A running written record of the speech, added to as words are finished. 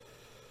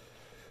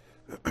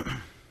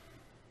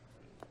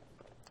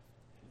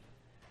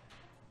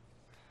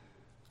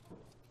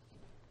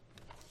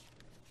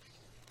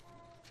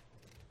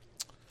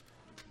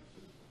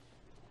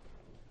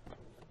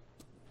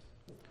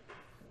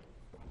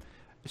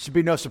It should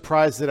be no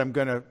surprise that I'm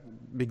going to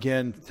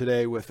begin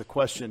today with a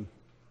question.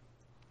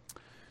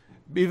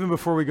 Even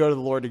before we go to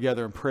the Lord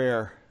together in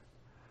prayer,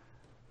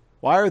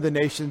 why are the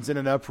nations in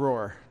an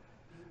uproar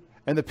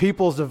and the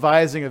peoples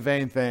devising a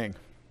vain thing?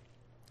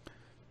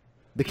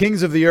 The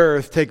kings of the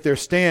earth take their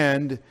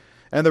stand,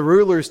 and the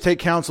rulers take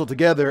counsel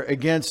together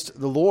against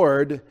the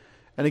Lord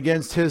and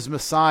against his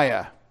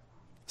Messiah,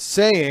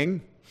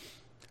 saying,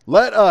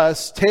 "Let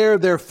us tear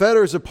their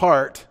fetters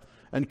apart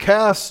and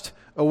cast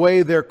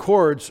away their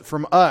cords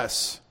from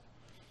us."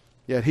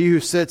 Yet he who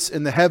sits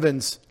in the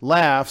heavens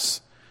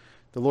laughs.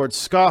 The Lord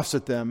scoffs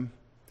at them.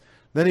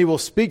 Then he will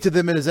speak to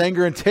them in his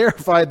anger and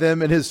terrify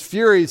them in his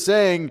fury,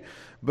 saying,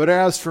 "But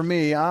as for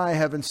me, I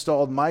have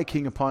installed my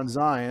king upon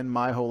Zion,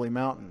 my holy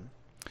mountain."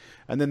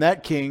 And then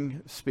that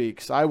king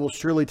speaks, "I will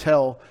surely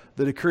tell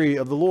the decree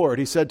of the Lord.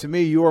 He said to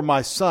me, 'You are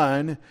my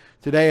son.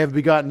 Today I have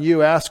begotten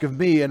you. Ask of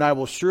me, and I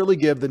will surely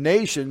give the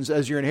nations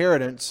as your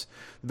inheritance,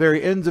 the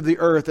very ends of the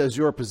earth as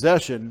your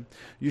possession.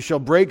 You shall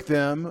break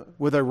them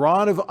with a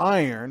rod of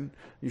iron.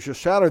 You shall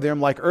shatter them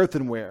like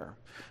earthenware.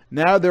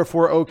 Now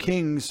therefore, O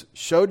kings,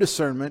 show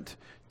discernment.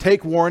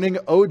 Take warning,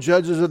 O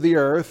judges of the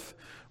earth.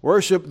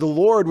 Worship the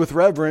Lord with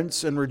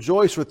reverence and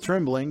rejoice with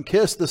trembling.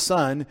 Kiss the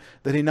Son,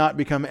 that he not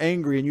become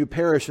angry and you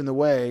perish in the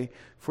way.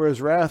 For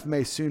his wrath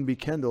may soon be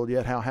kindled.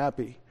 Yet how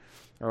happy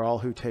are all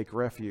who take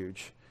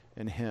refuge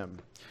in him."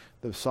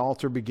 The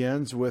Psalter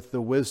begins with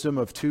the wisdom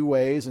of two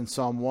ways in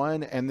Psalm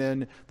 1, and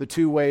then the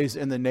two ways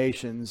in the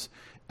nations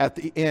at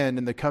the end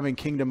in the coming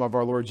kingdom of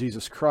our Lord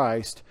Jesus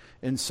Christ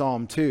in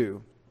Psalm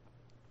 2.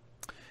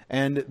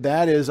 And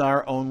that is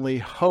our only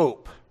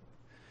hope.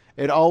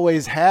 It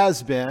always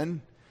has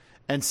been.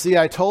 And see,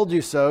 I told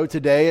you so.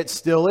 Today it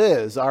still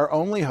is. Our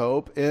only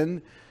hope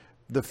in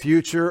the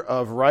future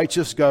of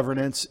righteous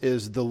governance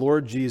is the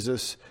Lord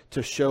Jesus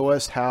to show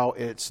us how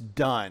it's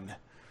done.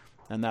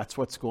 And that's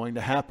what's going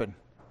to happen.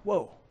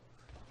 Whoa,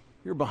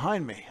 you're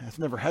behind me. I've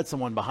never had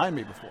someone behind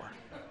me before.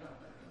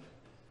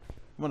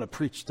 I'm going to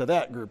preach to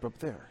that group up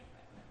there.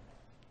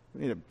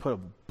 We need to put a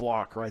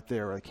block right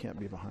there where they can't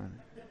be behind me.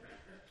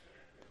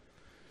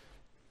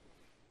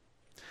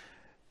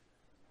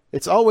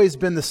 It's always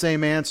been the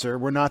same answer.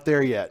 We're not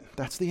there yet.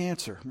 That's the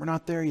answer. We're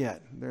not there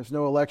yet. There's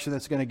no election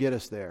that's going to get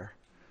us there.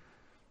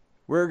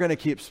 We're going to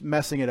keep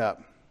messing it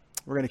up.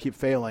 We're going to keep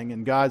failing,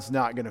 and God's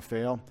not going to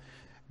fail,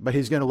 but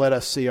he's going to let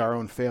us see our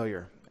own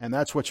failure. And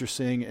that's what you're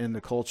seeing in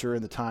the culture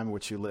and the time in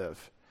which you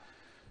live.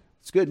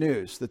 It's good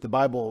news that the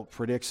Bible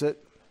predicts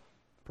it,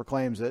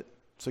 proclaims it,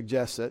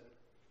 suggests it.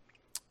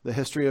 The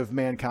history of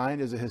mankind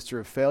is a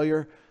history of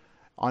failure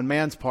on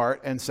man's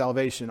part and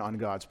salvation on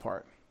God's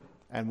part.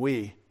 And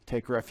we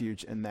take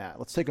refuge in that.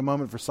 Let's take a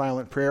moment for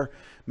silent prayer.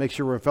 Make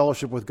sure we're in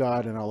fellowship with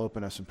God, and I'll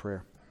open us in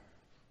prayer.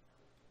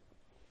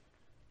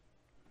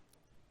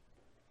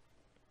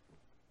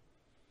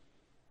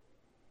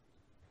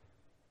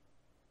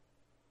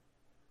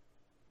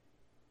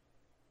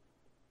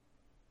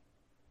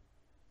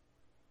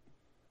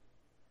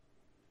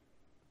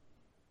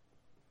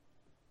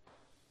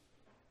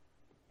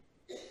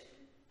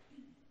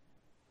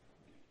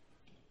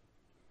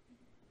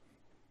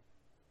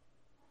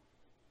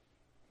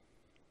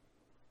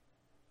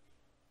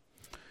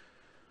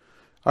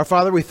 Our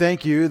Father, we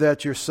thank you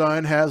that your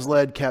Son has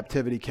led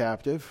captivity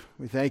captive.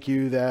 We thank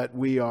you that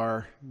we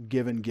are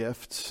given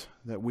gifts,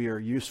 that we are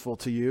useful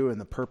to you and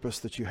the purpose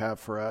that you have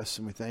for us.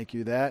 And we thank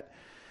you that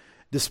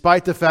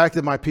despite the fact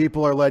that my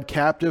people are led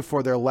captive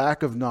for their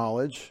lack of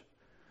knowledge,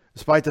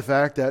 despite the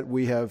fact that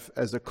we have,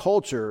 as a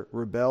culture,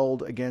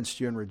 rebelled against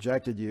you and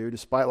rejected you,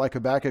 despite, like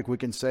Habakkuk, we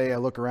can say, I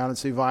look around and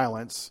see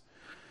violence,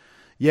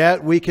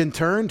 yet we can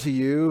turn to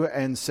you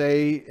and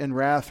say, in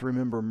wrath,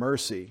 remember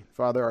mercy.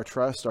 Father, our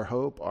trust, our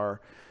hope, our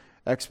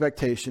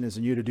expectation is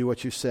in you to do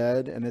what you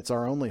said, and it's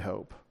our only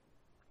hope.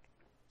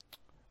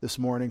 This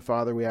morning,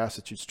 Father, we ask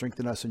that you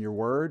strengthen us in your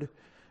word.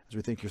 As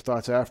we think your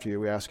thoughts after you,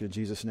 we ask in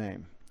Jesus'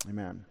 name.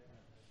 Amen.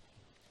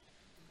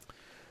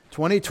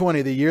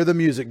 2020, the year the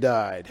music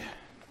died.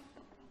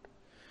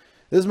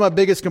 This is my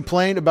biggest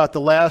complaint about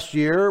the last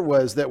year,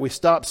 was that we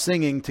stopped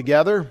singing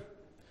together.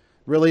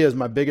 Really is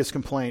my biggest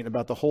complaint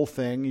about the whole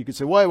thing. You could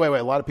say, wait,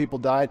 a lot of people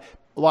died.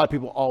 A lot of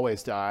people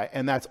always die,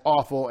 and that's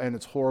awful and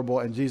it's horrible,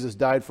 and Jesus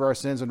died for our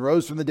sins and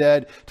rose from the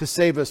dead to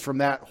save us from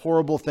that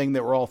horrible thing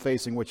that we're all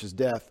facing, which is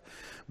death.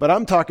 But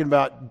I'm talking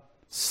about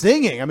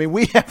singing. I mean,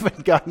 we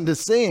haven't gotten to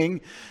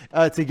sing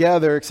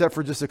together except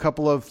for just a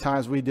couple of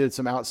times we did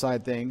some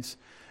outside things.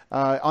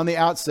 On the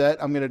outset,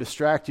 I'm going to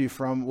distract you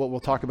from what we'll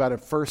talk about in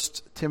 1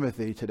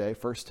 Timothy today,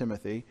 1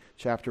 Timothy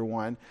chapter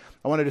 1.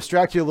 I want to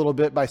distract you a little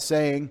bit by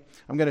saying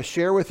I'm going to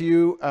share with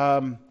you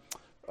a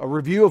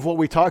review of what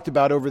we talked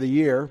about over the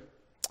year.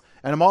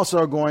 And I'm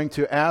also going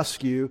to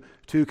ask you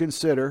to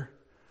consider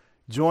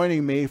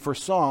joining me for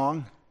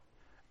song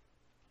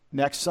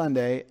next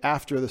Sunday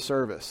after the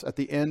service, at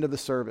the end of the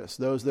service.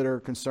 Those that are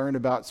concerned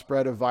about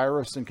spread of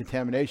virus and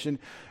contamination,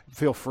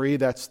 feel free.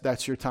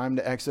 That's your time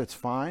to exit. It's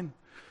fine.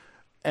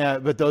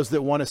 But those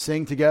that want to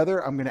sing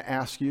together, I'm going to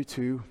ask you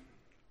to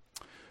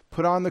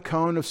put on the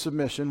cone of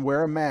submission,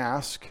 wear a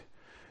mask,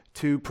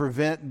 to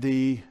prevent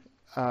the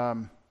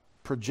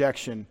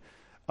projection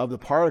of the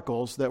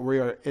particles that we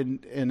are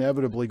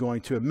inevitably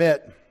going to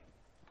emit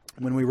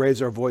when we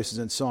raise our voices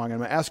in song. I'm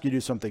going to ask you to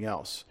do something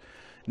else.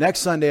 Next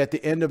Sunday at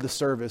the end of the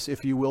service,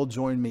 if you will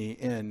join me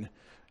in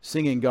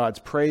singing God's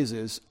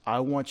praises, I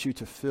want you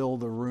to fill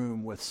the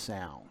room with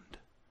sound,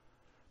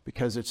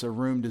 because it's a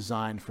room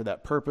designed for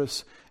that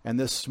purpose. And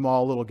this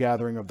small little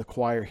gathering of the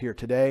choir here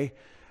today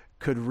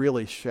could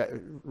really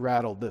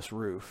rattle this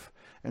roof.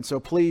 And so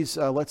please,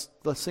 let's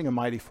sing A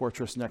Mighty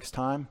Fortress next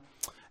time.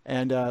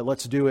 And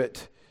let's do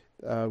it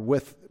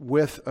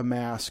with a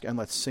mask, and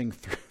let's sing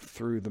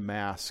through the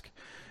mask.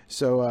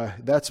 So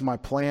that's my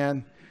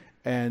plan.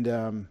 And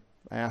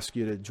I ask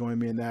you to join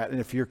me in that. And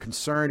if you're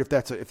concerned, if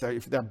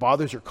that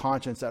bothers your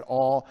conscience at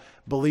all,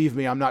 believe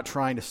me, I'm not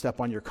trying to step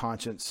on your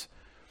conscience.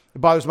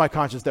 It bothers my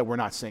conscience that we're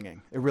not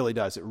singing. It really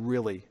does. It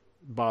really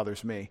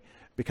bothers me,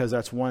 because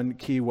that's one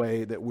key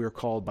way that we're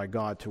called by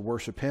God to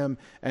worship him,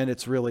 and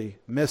it's really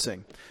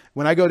missing.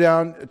 When I go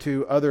down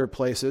to other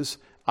places,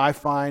 I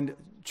find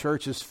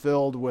churches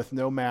filled with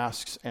no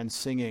masks and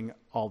singing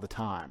all the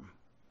time.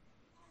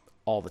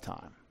 All the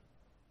time.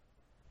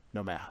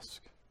 No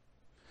mask.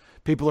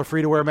 People are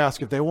free to wear a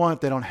mask if they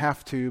want. They don't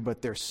have to,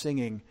 but they're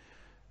singing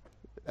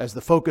as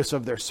the focus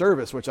of their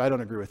service, which I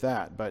don't agree with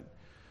that. But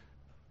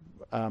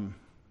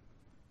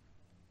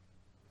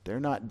they're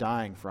not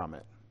dying from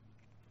it.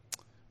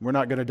 We're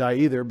not going to die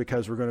either,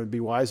 because we're going to be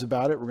wise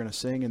about it. We're going to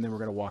sing, and then we're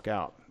going to walk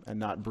out and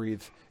not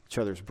breathe each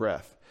other's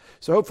breath.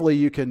 So hopefully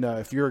you can,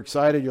 if you're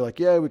excited, you're like,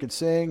 yeah, we can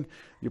sing.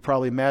 You're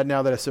probably mad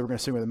now that I said we're going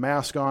to sing with a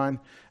mask on.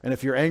 And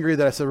if you're angry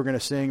that I said we're going to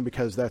sing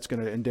because that's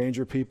going to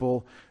endanger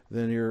people,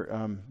 then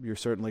you're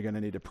certainly going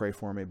to need to pray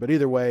for me. But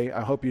either way,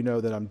 I hope you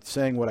know that I'm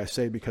saying what I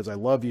say because I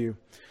love you,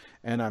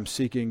 and I'm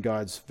seeking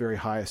God's very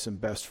highest and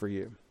best for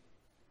you.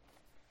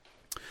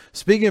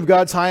 Speaking of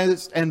God's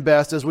highest and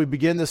best, as we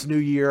begin this new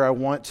year, I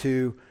want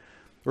to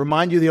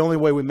remind you the only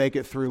way we make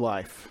it through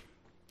life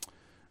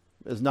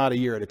is not a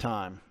year at a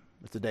time.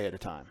 It's a day at a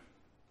time.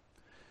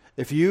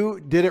 If you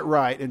did it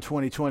right in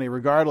 2020,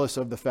 regardless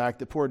of the fact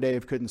that poor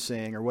Dave couldn't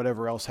sing or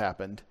whatever else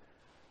happened,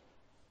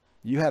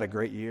 you had a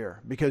great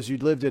year because you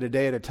lived it a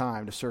day at a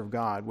time to serve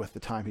God with the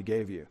time he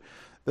gave you.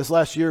 This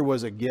last year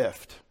was a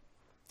gift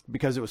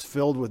because it was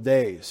filled with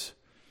days,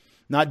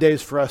 not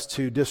days for us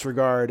to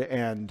disregard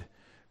and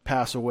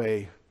pass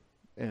away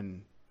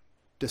in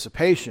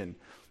dissipation,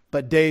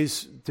 but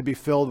days to be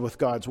filled with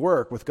God's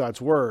work, with God's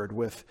word,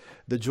 with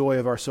the joy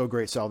of our so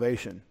great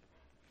salvation.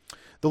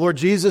 The Lord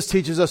Jesus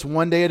teaches us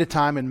one day at a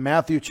time in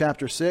Matthew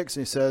chapter 6.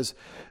 And he says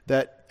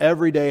that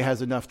every day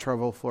has enough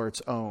trouble for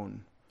its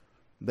own,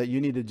 that you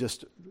need to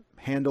just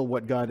handle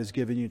what God has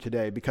given you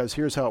today. Because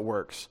here's how it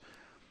works.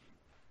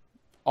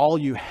 All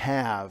you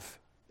have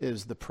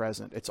is the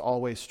present. It's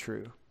always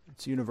true.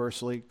 It's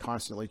universally,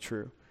 constantly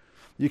true.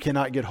 You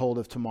cannot get hold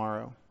of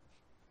tomorrow.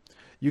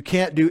 You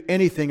can't do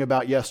anything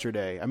about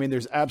yesterday. I mean,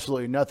 there's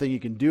absolutely nothing you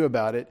can do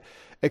about it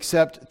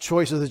except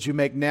choices that you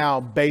make now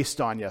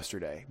based on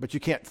yesterday. But you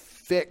can't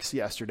fix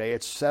yesterday.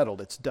 It's settled.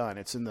 It's done.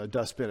 It's in the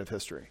dustbin of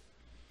history.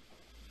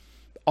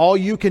 All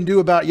you can do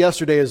about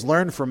yesterday is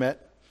learn from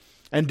it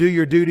and do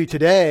your duty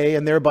today,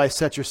 and thereby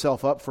set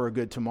yourself up for a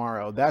good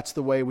tomorrow. That's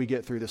the way we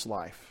get through this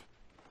life.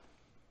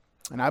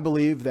 And I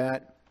believe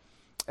that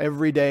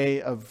every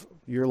day of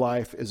your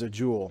life is a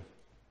jewel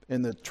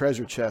in the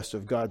treasure chest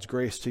of God's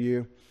grace to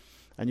you.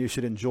 And you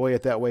should enjoy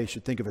it that way. You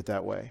should think of it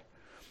that way.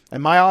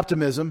 And my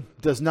optimism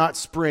does not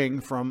spring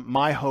from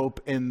my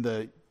hope in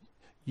the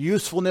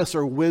usefulness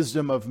or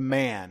wisdom of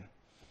man.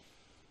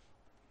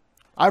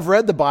 I've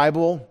read the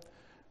Bible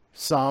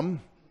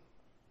some.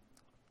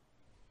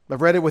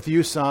 I've read it with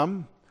you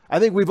some. I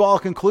think we've all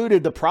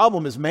concluded the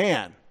problem is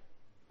man.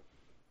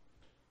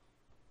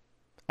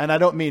 And I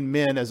don't mean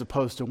men as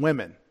opposed to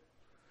women.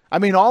 I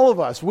mean, all of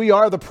us, we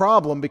are the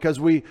problem because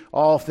we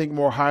all think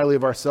more highly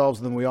of ourselves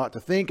than we ought to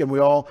think, and we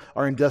all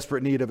are in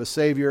desperate need of a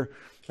Savior,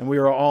 and we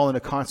are all in a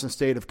constant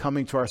state of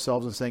coming to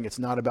ourselves and saying, it's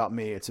not about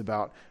me, it's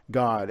about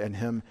God and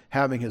Him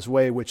having His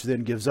way, which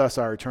then gives us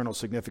our eternal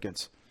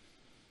significance.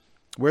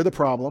 We're the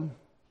problem.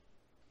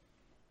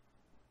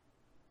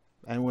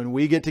 And when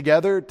we get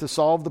together to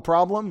solve the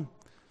problem,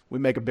 we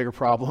make a bigger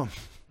problem.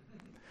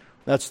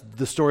 That's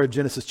the story of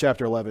Genesis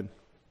chapter 11.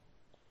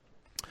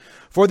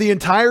 For the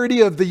entirety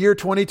of the year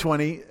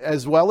 2020,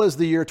 as well as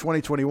the year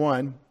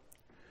 2021,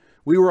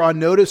 we were on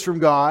notice from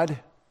God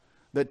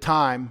that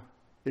time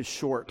is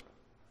short.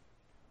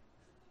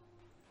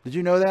 Did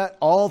you know that?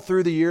 All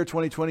through the year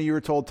 2020, you were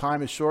told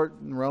time is short.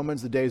 In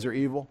Romans, the days are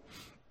evil.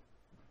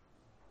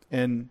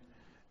 In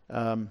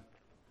 1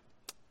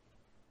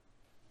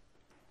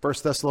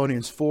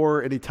 Thessalonians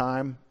 4,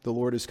 anytime the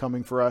Lord is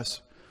coming for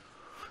us.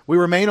 We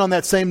remain on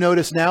that same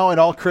notice now, and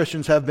all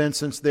Christians have been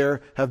since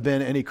there have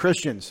been any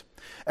Christians.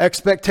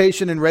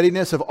 Expectation and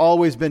readiness have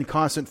always been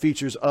constant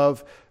features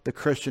of the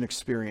Christian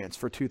experience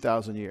for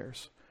 2,000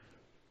 years.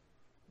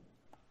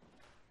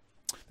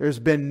 There's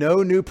been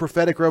no new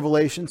prophetic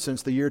revelation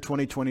since the year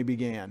 2020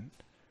 began.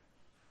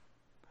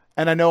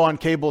 And I know on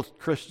cable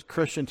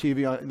Christian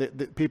TV,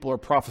 that people are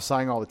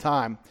prophesying all the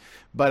time,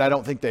 but I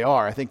don't think they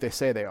are. I think they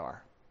say they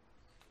are.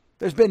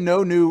 There's been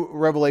no new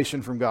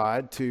revelation from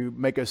God to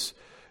make us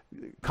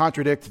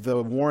contradict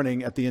the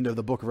warning at the end of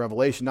the book of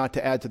Revelation, not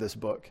to add to this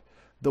book.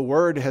 The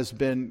word has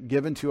been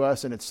given to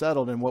us and it's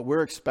settled, and what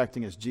we're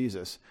expecting is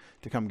Jesus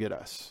to come get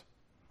us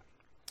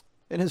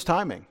in his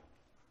timing.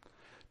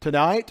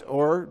 Tonight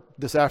or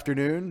this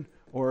afternoon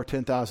or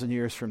 10,000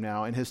 years from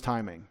now, in his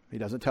timing. He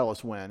doesn't tell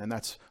us when, and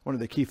that's one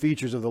of the key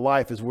features of the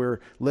life, is we're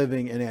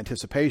living in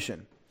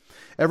anticipation.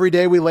 Every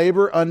day we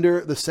labor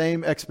under the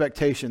same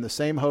expectation, the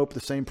same hope, the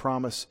same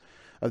promise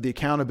of the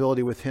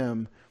accountability with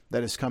him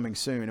that is coming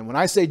soon. And when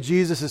I say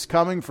Jesus is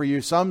coming for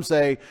you, some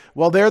say,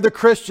 well, there the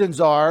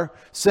Christians are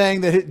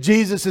saying that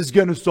Jesus is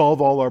going to solve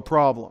all our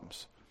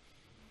problems.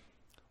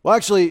 Well,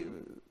 actually,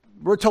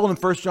 we're told in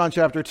 1 John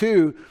chapter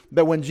 2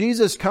 that when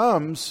Jesus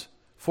comes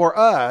for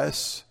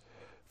us,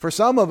 for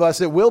some of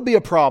us, it will be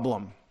a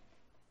problem.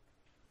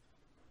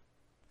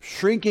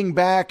 Shrinking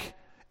back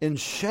in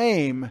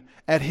shame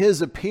at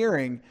his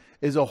appearing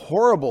is a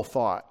horrible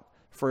thought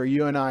for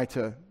you and I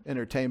to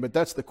entertain. But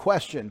that's the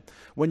question.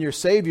 When your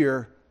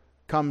Savior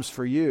comes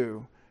for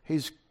you,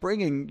 he's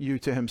bringing you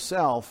to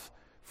himself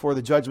for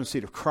the judgment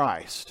seat of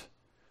Christ,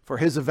 for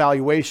his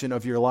evaluation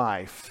of your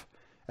life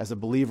as a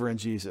believer in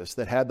Jesus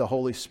that had the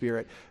Holy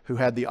Spirit, who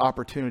had the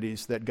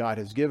opportunities that God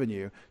has given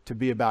you to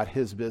be about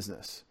his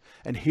business.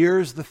 And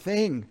here's the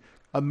thing,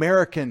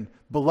 American,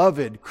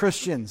 beloved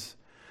Christians,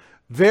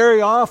 very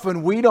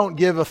often we don't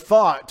give a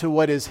thought to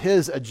what is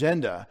his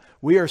agenda.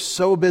 We are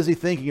so busy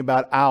thinking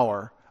about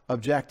our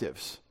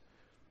objectives.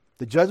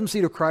 The judgment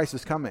seat of Christ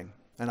is coming.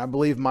 And I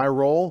believe my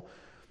role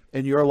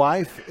in your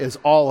life is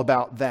all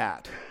about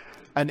that.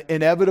 An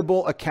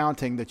inevitable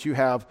accounting that you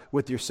have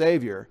with your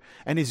Savior.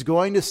 And he's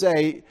going to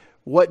say,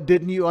 what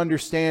didn't you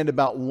understand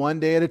about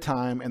one day at a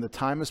time? And the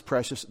time is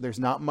precious. There's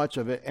not much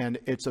of it. And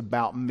it's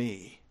about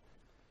me.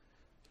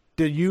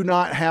 Did you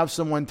not have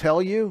someone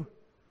tell you?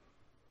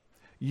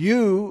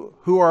 You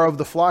who are of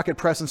the flock at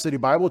Preston City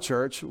Bible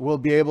Church will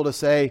be able to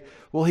say,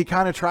 well, he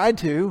kind of tried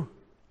to.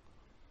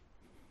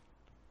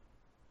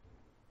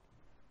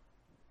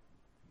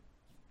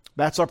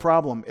 That's our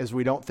problem, is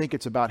we don't think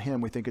it's about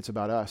him. We think it's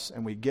about us,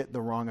 and we get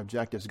the wrong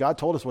objectives. God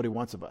told us what he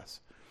wants of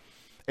us.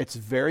 It's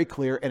very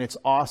clear, and it's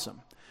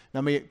awesome. Now,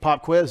 let me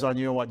pop quiz on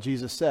you on what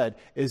Jesus said.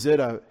 Is it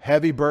a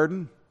heavy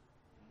burden?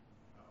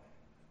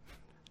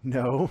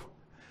 No.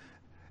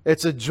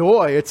 It's a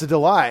joy, it's a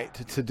delight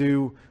to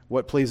do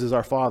what pleases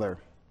our Father.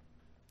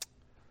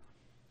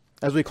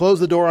 As we close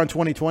the door on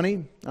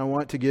 2020, I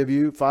want to give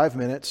you 5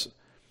 minutes.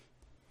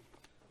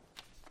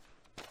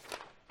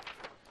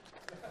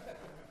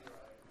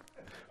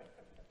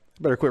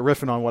 Better quit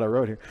riffing on what I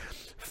wrote here.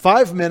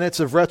 5 minutes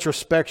of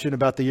retrospection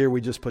about the year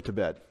we just put to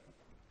bed.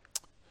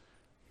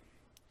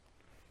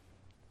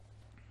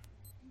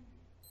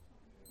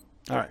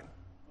 All right.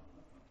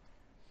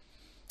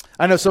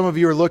 I know some of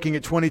you are looking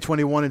at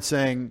 2021 and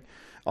saying,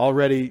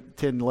 already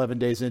 10, 11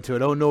 days into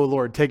it, oh no,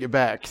 Lord, take it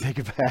back, take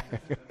it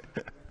back.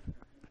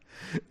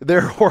 There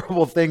are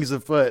horrible things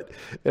afoot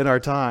in our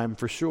time,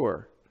 for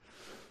sure.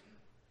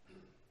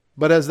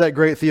 But as that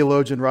great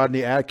theologian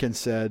Rodney Atkins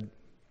said,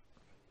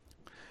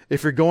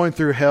 if you're going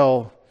through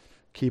hell,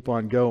 keep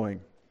on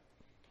going.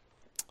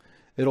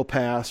 It'll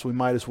pass. We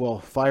might as well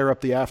fire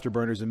up the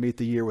afterburners and meet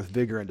the year with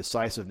vigor and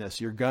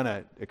decisiveness. You're going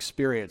to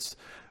experience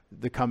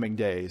the coming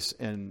days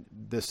in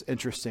this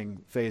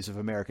interesting phase of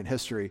American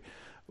history.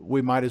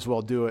 We might as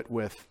well do it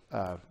with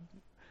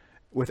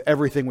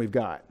everything we've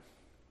got.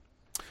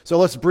 So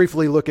let's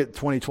briefly look at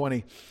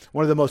 2020.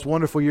 One of the most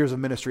wonderful years of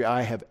ministry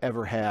I have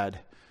ever had,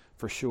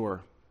 for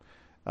sure.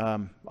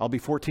 I'll be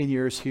 14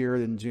 years here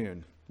in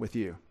June with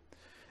you.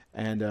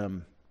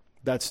 And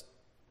that's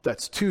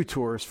 2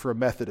 tours for a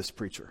Methodist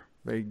preacher.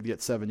 They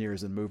get 7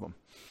 years and move them.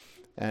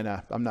 And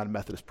I'm not a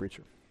Methodist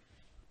preacher.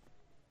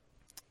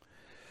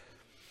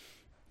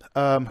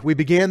 We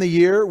began the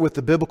year with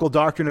the biblical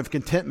doctrine of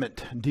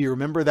contentment. Do you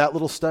remember that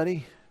little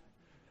study?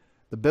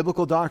 The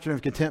biblical doctrine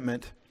of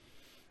contentment.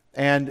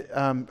 And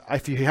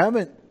if you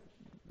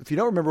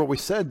don't remember what we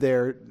said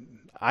there,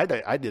 I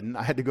didn't.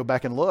 I had to go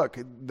back and look.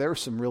 There were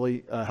some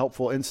really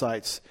helpful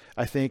insights,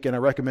 I think, and I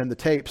recommend the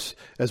tapes.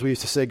 As we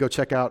used to say, go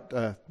check out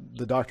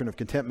the doctrine of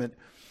contentment.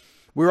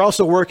 We were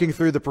also working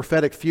through the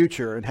prophetic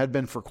future and had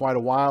been for quite a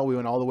while. We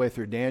went all the way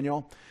through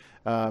Daniel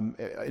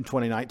in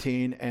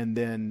 2019, and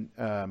then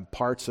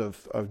parts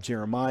of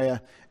Jeremiah.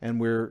 And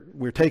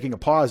we're taking a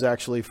pause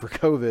actually for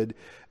COVID,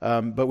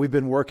 but we've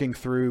been working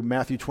through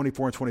Matthew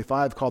 24 and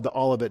 25, called the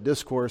Olivet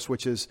Discourse,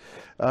 which is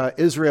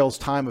Israel's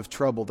time of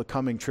trouble, the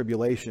coming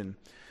tribulation,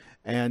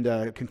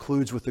 and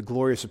concludes with the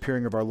glorious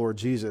appearing of our Lord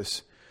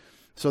Jesus,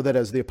 so that,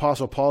 as the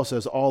Apostle Paul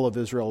says, all of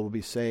Israel will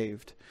be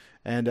saved.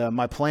 And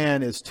my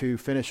plan is to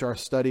finish our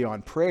study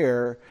on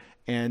prayer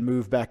and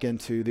move back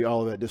into the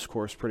Olivet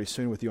Discourse pretty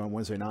soon with you on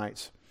Wednesday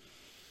nights.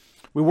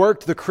 We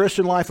worked the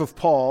Christian life of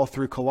Paul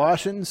through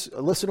Colossians.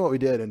 Listen to what we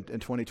did in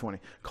 2020.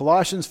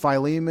 Colossians,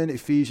 Philemon,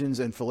 Ephesians,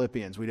 and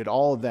Philippians. We did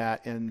all of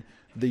that in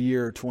the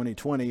year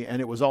 2020,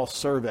 and it was all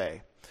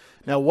survey.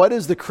 Now, what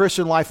is the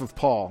Christian life of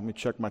Paul? Let me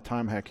check my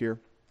time hack here.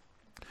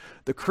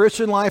 The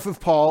Christian life of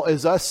Paul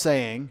is us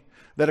saying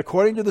that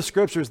according to the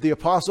scriptures, the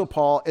apostle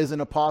Paul is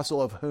an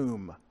apostle of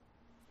whom?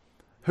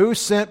 Who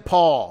sent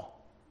Paul?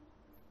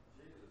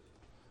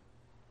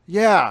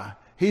 Yeah,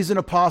 he's an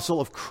apostle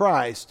of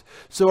Christ.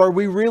 So are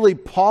we really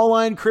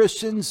Pauline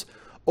Christians,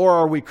 or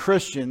are we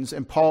Christians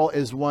and Paul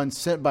is one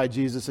sent by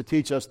Jesus to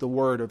teach us the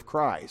word of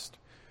Christ?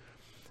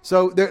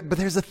 But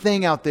there's a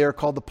thing out there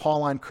called the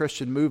Pauline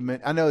Christian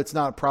movement. I know it's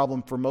not a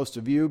problem for most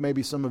of you,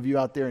 maybe some of you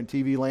out there in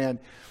TV land,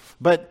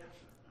 but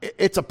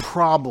it's a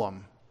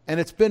problem. And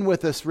it's been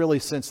with us really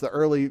since the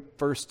early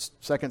first,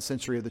 second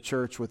century of the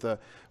church with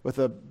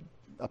a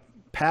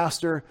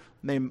pastor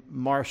named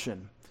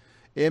Marcion.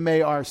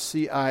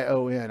 Marcion.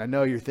 I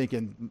know you're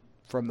thinking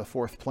from the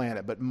fourth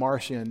planet, but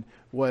Marcion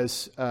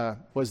was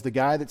the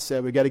guy that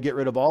said we got to get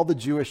rid of all the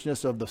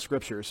Jewishness of the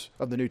scriptures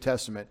of the New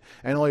Testament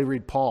and only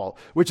read Paul,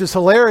 which is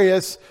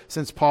hilarious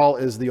since Paul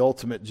is the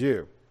ultimate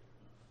Jew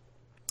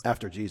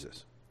after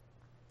Jesus.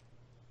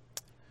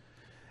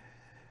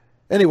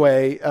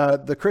 Anyway,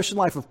 the Christian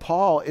life of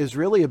Paul is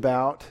really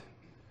about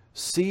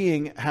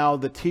seeing how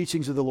the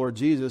teachings of the Lord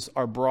Jesus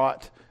are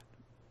brought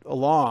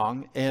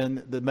along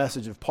in the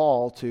message of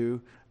Paul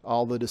to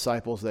all the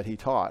disciples that he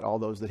taught, all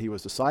those that he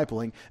was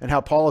discipling, and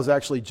how Paul is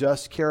actually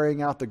just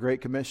carrying out the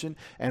Great Commission,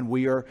 and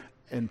we are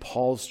in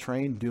Paul's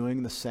train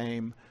doing the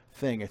same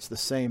thing. It's the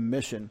same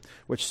mission,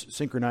 which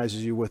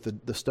synchronizes you with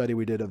the study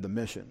we did of the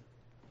mission.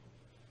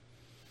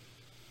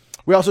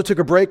 We also took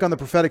a break on the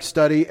prophetic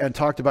study and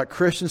talked about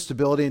Christian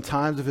stability in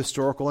times of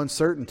historical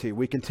uncertainty.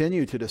 We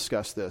continue to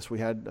discuss this. We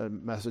had a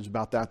message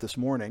about that this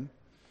morning.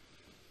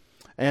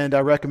 And I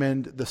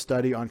recommend the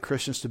study on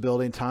Christian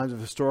stability in times of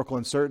historical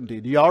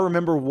uncertainty. Do y'all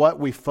remember what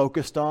we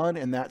focused on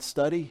in that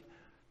study?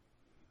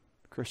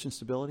 Christian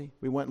stability?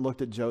 We went and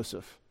looked at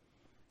Joseph.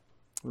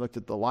 We looked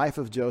at the life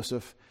of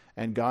Joseph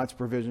and God's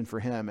provision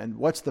for him. And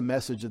what's the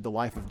message of the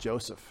life of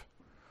Joseph?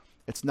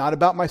 It's not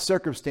about my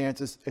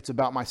circumstances. It's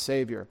about my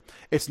Savior.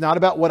 It's not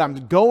about what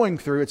I'm going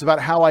through. It's about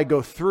how I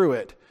go through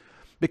it.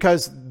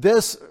 Because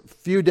this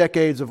few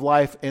decades of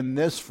life in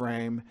this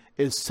frame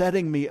is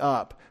setting me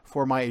up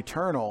for my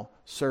eternal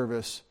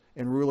service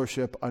and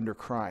rulership under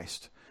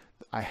Christ.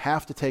 I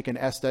have to take an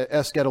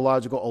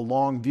eschatological, a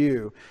long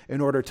view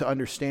in order to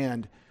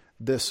understand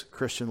this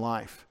Christian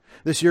life.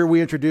 This year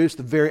we introduced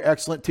the very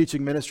excellent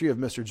teaching ministry of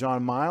Mr.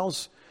 John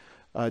Miles,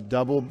 a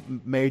double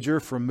major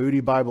from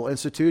Moody Bible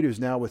Institute, who's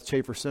now with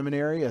Chafer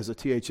Seminary as a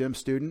THM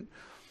student.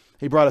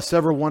 He brought us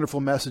several wonderful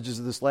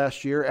messages this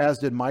last year, as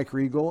did Mike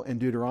Riegel in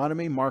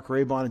Deuteronomy, Mark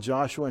Raybon in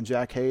Joshua, and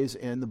Jack Hayes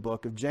in the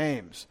book of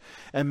James.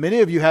 And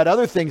many of you had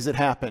other things that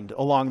happened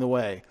along the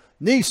way.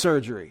 Knee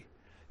surgery,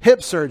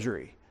 hip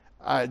surgery,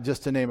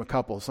 just to name a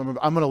couple. I'm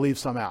going to leave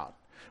some out.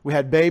 We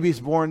had babies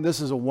born. It's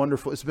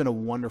been a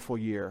wonderful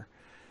year.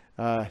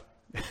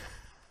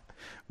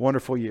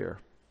 Wonderful year.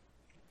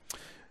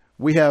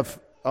 We have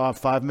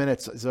 5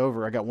 minutes. It's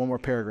over. I got one more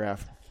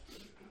paragraph.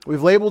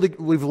 We've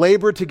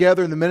labored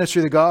together in the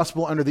ministry of the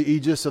gospel under the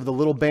aegis of the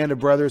little band of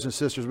brothers and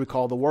sisters we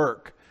call the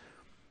Work.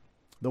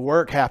 The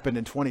Work happened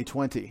in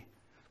 2020.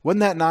 Wasn't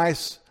that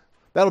nice?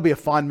 That'll be a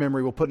fond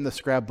memory we'll put in the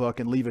scrapbook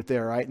and leave it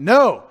there, right?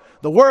 No!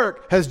 The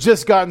Work has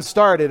just gotten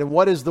started. And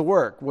what is the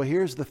Work? Well,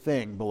 here's the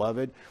thing,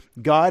 beloved.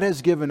 God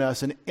has given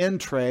us an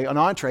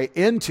entree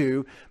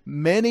into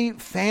many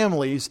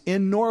families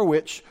in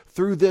Norwich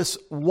through this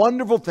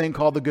wonderful thing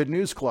called the Good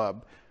News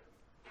Club.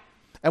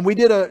 And we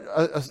did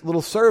a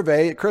little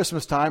survey at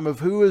Christmas time of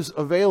who is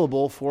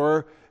available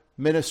for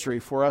ministry,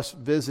 for us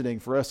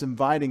visiting, for us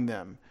inviting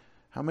them.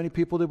 How many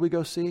people did we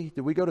go see?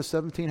 Did we go to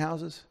 17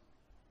 houses?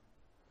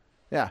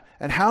 Yeah.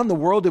 And how in the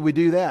world did we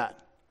do that?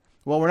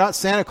 Well, we're not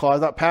Santa Claus,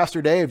 not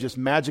Pastor Dave just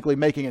magically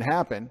making it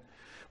happen.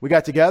 We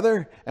got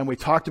together and we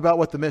talked about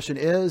what the mission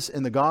is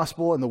in the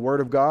gospel and the Word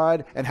of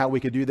God and how we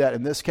could do that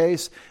in this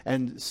case.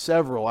 And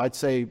several, I'd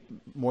say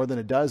more than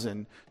a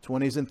dozen,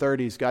 20s and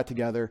 30s got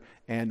together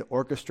and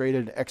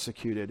orchestrated and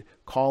executed,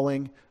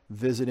 calling,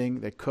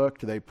 visiting. They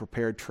cooked. They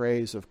prepared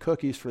trays of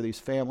cookies for these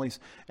families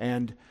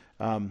and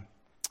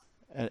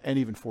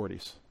even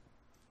 40s.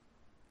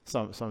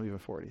 Some even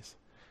 40s.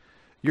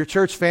 Your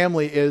church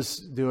family is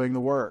doing the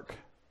work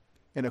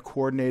in a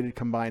coordinated,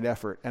 combined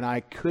effort. And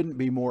I couldn't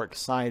be more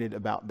excited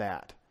about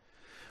that.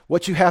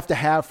 What you have to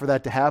have for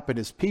that to happen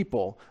is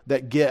people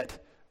that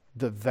get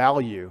the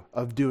value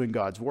of doing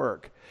God's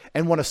work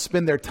and want to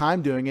spend their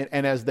time doing it.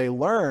 And as they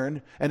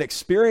learn and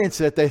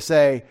experience it, they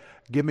say,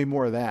 give me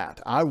more of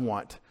that. I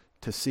want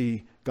to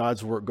see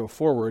God's work go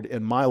forward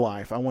in my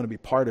life. I want to be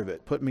part of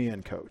it. Put me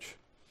in, coach.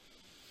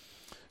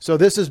 So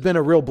this has been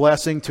a real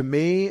blessing to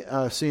me,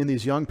 seeing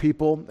these young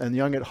people and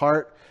young at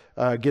heart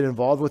get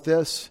involved with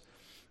this.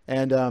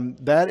 And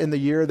that in the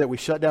year that we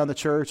shut down the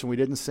church and we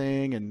didn't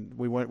sing and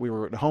we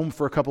were at home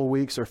for a couple of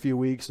weeks or a few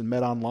weeks and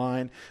met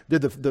online.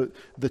 Did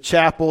the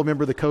chapel,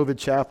 remember the COVID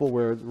chapel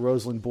where the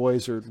Roseland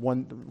boys are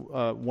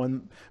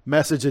one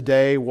message a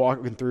day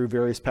walking through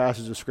various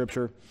passages of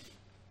Scripture.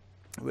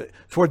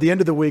 Toward the end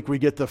of the week, we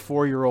get the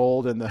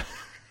 4-year-old and the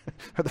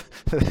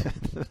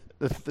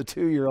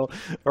 2-year-old,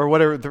 or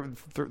whatever,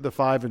 the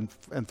 5 and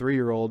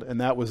 3-year-old,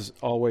 and that was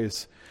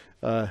always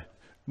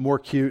more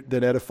cute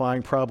than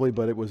edifying, probably,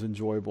 but it was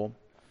enjoyable.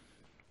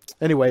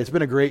 Anyway, it's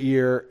been a great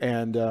year,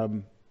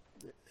 and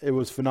it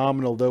was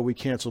phenomenal, though we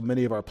canceled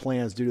many of our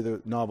plans due to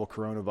the novel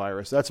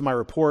coronavirus. That's my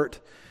report.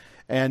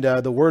 And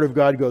the Word of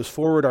God goes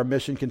forward. Our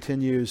mission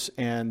continues,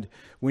 and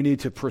we need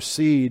to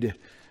proceed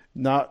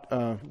not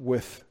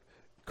with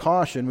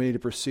caution. We need to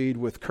proceed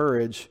with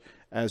courage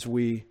as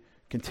we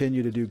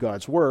continue to do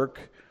God's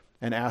work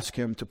and ask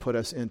Him to put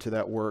us into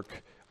that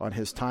work on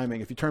His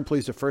timing. If you turn,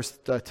 please, to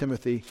 1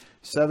 Timothy,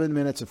 7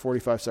 minutes and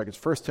 45 seconds.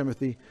 1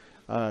 Timothy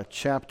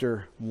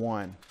chapter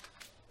 1.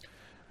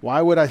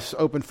 Why would I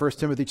open 1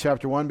 Timothy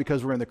chapter 1?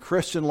 Because we're in the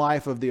Christian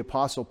life of the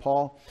Apostle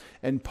Paul,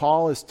 and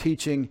Paul is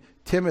teaching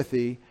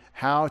Timothy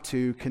how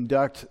to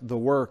conduct the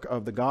work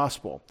of the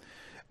gospel.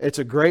 It's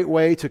a great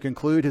way to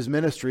conclude his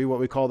ministry, what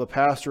we call the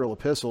pastoral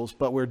epistles,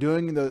 but we're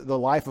doing the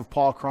life of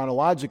Paul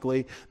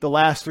chronologically. The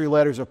last 3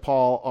 letters of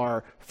Paul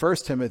are 1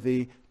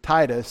 Timothy,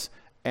 Titus,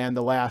 and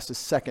the last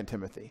is 2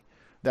 Timothy.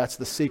 That's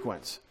the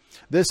sequence.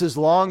 This is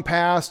long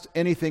past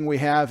anything we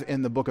have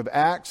in the book of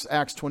Acts.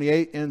 Acts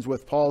 28 ends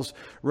with Paul's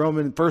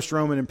first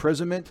Roman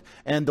imprisonment.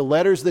 And the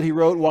letters that he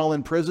wrote while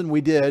in prison,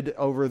 we did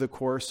over the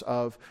course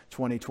of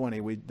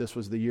 2020. This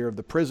was the year of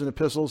the prison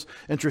epistles.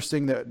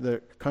 Interesting that the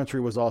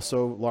country was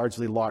also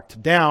largely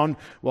locked down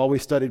while we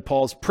studied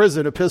Paul's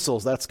prison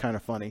epistles. That's kind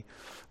of funny.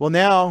 Well,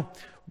 now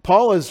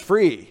Paul is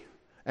free.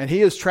 And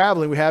he is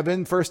traveling. We have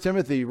in 1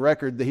 Timothy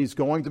record that he's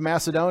going to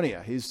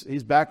Macedonia.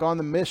 He's back on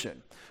the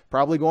mission.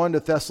 Probably going to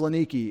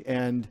Thessaloniki.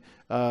 And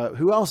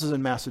who else is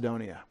in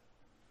Macedonia?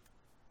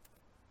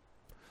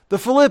 The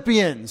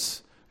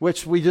Philippians,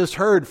 which we just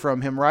heard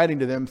from him writing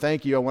to them.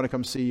 Thank you, I want to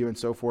come see you, and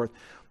so forth.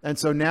 And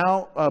so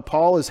now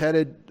Paul is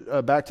headed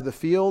back to the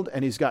field,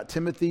 and he's got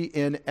Timothy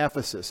in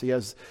Ephesus. He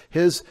has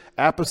his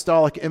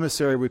apostolic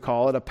emissary, we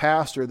call it, a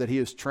pastor that he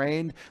has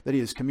trained, that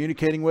he is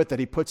communicating with, that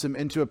he puts him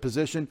into a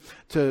position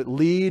to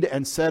lead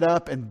and set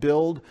up and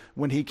build.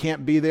 When he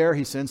can't be there,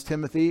 he sends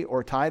Timothy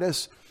or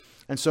Titus.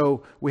 And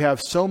so we have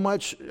so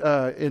much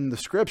in the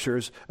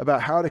scriptures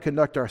about how to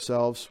conduct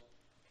ourselves,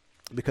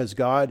 because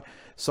God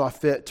saw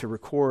fit to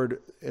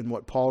record in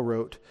what Paul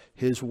wrote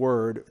his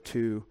word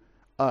to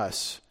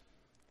us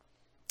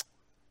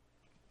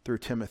through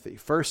Timothy.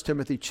 1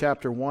 Timothy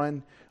chapter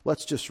 1.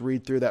 Let's just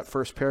read through that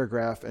first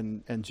paragraph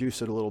and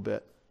juice it a little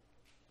bit.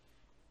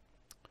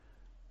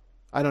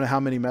 I don't know how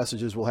many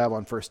messages we'll have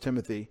on 1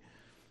 Timothy,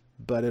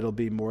 but it'll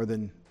be more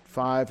than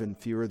 5 and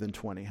fewer than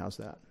 20. How's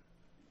that?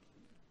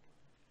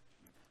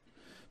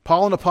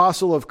 Paul, an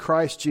apostle of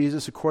Christ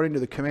Jesus, according to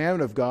the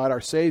commandment of God,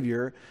 our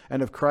Savior,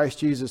 and of Christ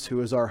Jesus,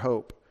 who is our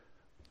hope.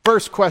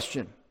 First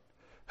question.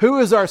 Who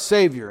is our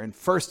Savior in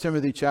 1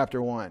 Timothy chapter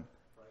 1?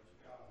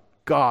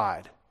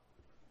 God.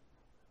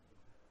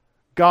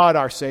 God,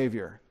 our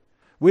Savior.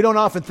 We don't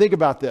often think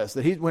about this,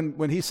 that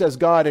when he says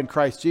God in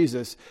Christ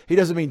Jesus, he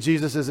doesn't mean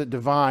Jesus isn't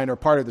divine or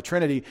part of the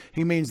Trinity.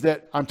 He means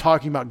that I'm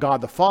talking about God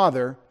the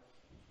Father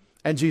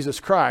and Jesus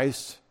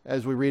Christ,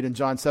 as we read in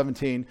John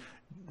 17,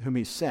 whom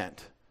he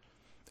sent.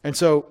 And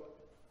so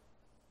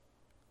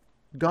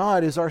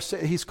God is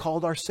he's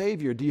called our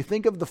Savior. Do you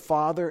think of the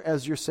Father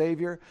as your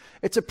Savior?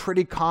 It's a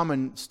pretty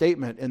common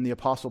statement in the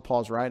Apostle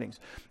Paul's writings.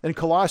 In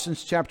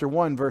Colossians chapter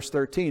 1, verse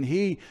 13,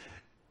 he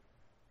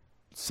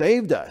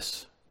saved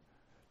us,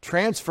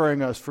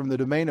 transferring us from the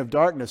domain of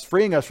darkness,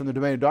 freeing us from the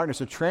domain of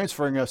darkness, and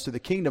transferring us to the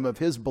kingdom of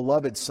his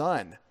beloved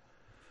Son.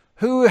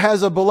 Who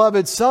has a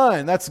beloved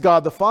Son? That's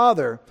God the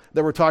Father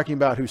that we're talking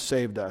about, who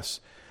saved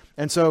us.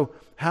 And so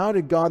how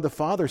did God the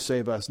Father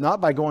save us? Not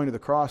by going to the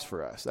cross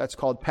for us. That's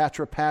called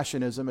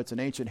patripassionism. It's an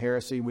ancient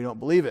heresy. We don't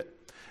believe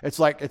it. It's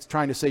like it's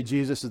trying to say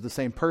Jesus is the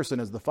same person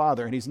as the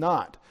Father, and he's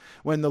not.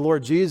 When the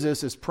Lord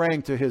Jesus is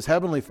praying to his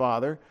heavenly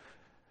Father,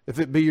 if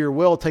it be your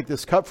will, take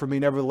this cup from me,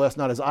 nevertheless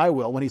not as I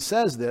will. When he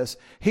says this,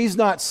 he's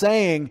not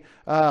saying,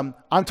 I'm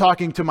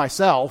talking to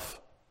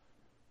myself.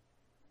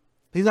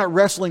 He's not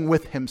wrestling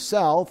with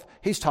himself.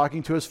 He's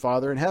talking to his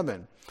Father in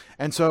heaven.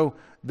 And so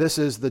this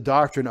is the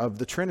doctrine of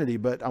the Trinity.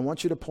 But I want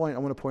to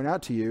point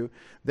out to you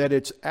that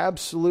it's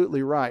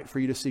absolutely right for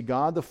you to see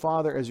God the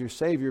Father as your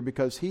Savior,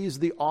 because he's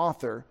the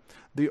author,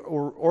 the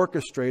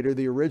orchestrator,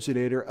 the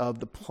originator of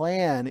the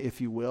plan,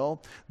 if you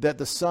will, that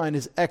the Son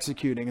is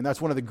executing. And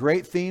that's one of the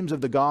great themes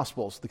of the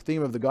Gospels. The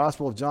theme of the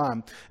Gospel of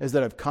John is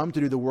that I've come to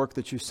do the work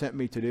that you sent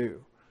me to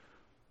do.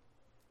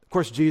 Of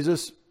course,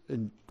 Jesus,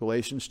 in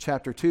Galatians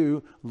chapter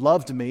 2,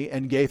 loved me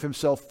and gave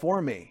himself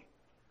for me.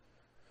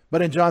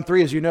 But in John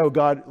 3, as you know,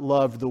 God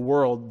loved the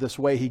world this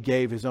way. He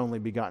gave his only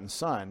begotten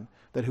Son,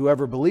 that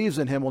whoever believes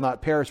in him will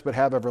not perish but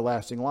have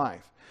everlasting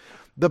life.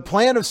 The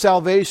plan of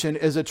salvation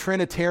is a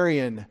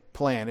Trinitarian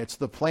plan. It's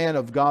the plan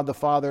of God the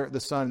Father,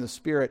 the Son, and the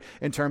Spirit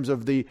in terms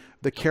of the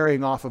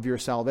carrying off of your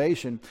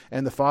salvation.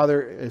 And the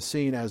Father is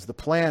seen as the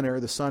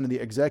planner, the Son and the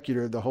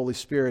executor. The Holy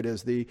Spirit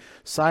is the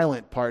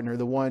silent partner,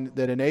 the one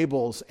that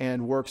enables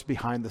and works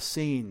behind the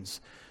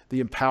scenes,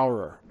 the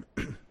empowerer.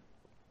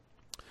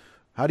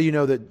 How do you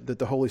know that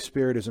the Holy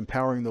Spirit is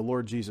empowering the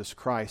Lord Jesus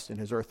Christ in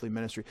his earthly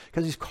ministry?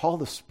 Because he's called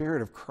the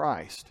Spirit of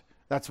Christ.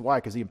 That's why,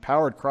 because he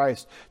empowered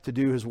Christ to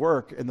do his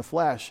work in the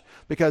flesh.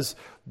 Because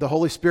the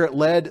Holy Spirit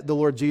led the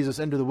Lord Jesus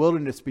into the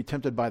wilderness to be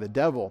tempted by the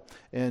devil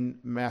in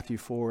Matthew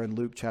 4 and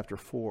Luke chapter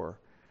 4.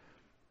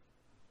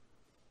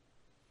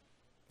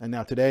 And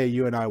now today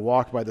you and I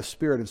walk by the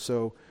Spirit and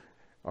so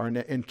are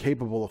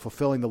incapable of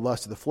fulfilling the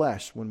lust of the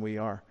flesh when we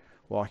are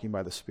walking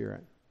by the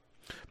Spirit.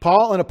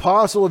 Paul, an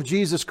apostle of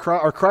Jesus,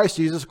 or Christ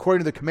Jesus,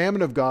 according to the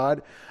commandment of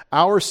God,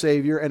 our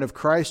Savior, and of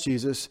Christ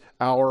Jesus,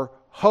 our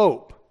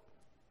hope.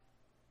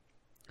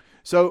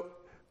 So,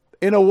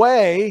 in a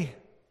way,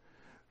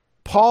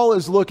 Paul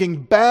is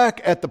looking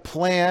back at the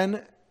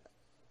plan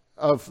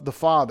of the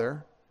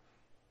Father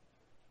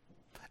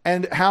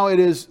and how it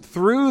is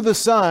through the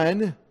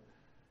Son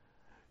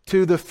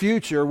to the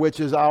future, which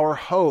is our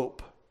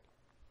hope.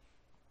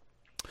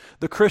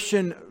 The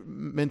Christian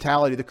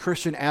mentality, the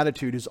Christian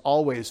attitude is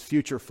always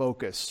future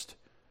focused.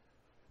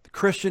 The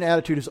Christian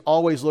attitude is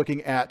always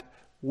looking at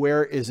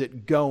where is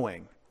it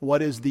going?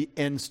 What is the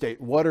end state?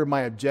 What are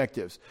my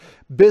objectives?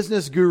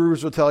 Business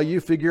gurus will tell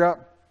you, figure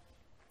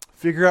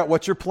out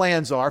what your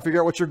plans are, figure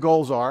out what your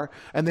goals are,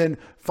 and then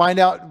find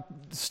out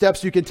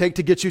steps you can take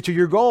to get you to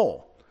your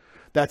goal.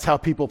 That's how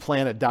people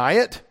plan a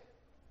diet.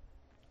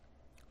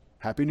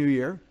 Happy New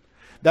Year.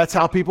 That's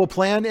how people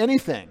plan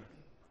anything.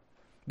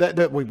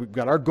 That we've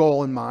got our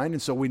goal in mind,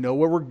 and so we know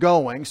where we're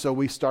going, so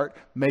we start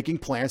making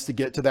plans to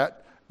get to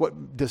that,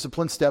 what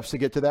disciplined steps to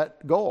get to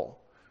that goal.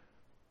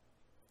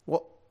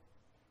 Well,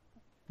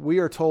 we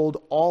are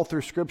told all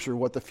through Scripture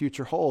what the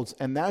future holds,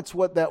 and that's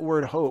what that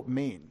word hope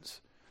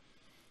means.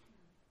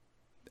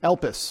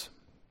 Elpis,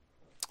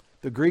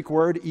 the Greek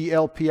word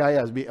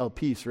E-L-P-I-S,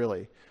 elpis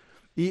really.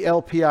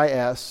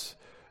 E-L-P-I-S,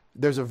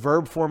 there's a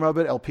verb form of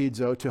it,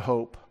 elpizo, to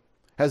hope.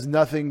 Has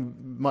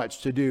nothing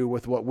much to do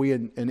with what we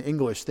in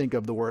English think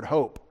of the word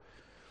hope.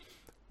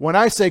 When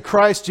I say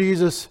Christ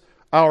Jesus,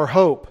 our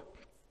hope,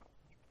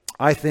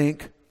 I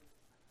think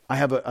I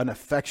have an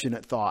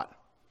affectionate thought.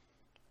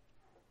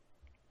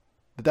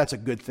 That's a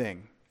good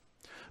thing.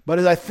 But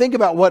as I think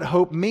about what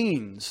hope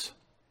means,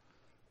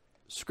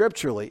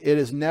 scripturally, it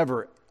is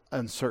never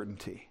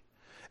uncertainty.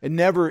 It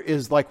never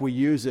is like we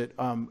use it.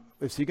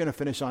 Is he going to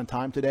finish on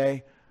time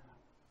today?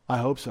 I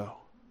hope so.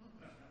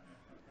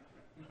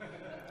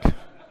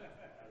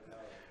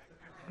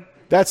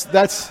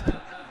 That's.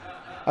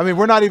 I mean,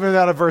 we're not even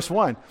out of verse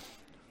 1.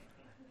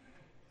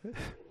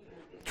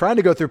 Trying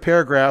to go through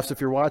paragraphs, if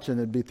you're watching,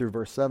 it'd be through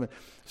verse 7.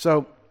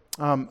 So,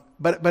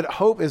 but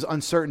hope is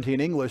uncertainty in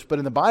English, but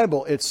in the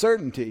Bible, it's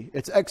certainty.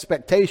 It's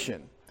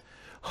expectation.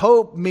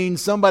 Hope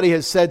means somebody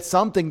has said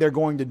something they're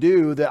going to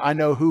do that I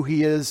know who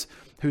he is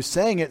who's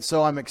saying it,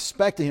 so I'm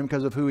expecting him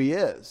because of who he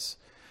is.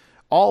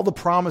 All the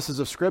promises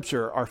of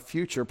Scripture are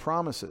future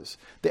promises.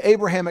 The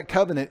Abrahamic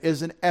covenant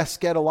is an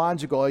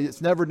eschatological.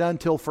 It's never done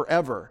till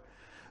forever.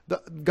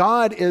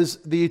 God is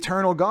the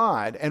eternal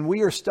God, and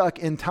we are stuck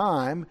in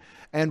time,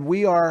 and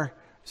we are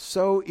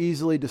so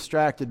easily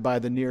distracted by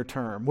the near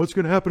term. What's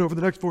going to happen over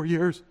the next 4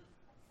 years?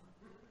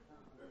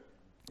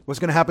 What's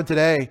going to happen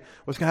today?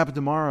 What's going to happen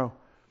tomorrow?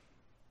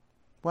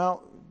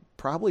 Well,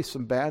 probably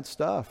some bad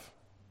stuff.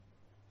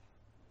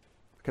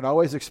 I can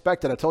always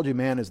expect it. I told you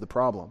man is the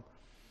problem.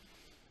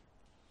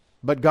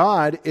 But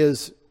God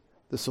is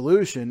the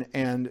solution,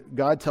 and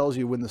God tells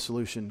you when the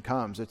solution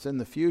comes. It's in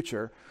the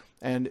future,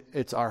 and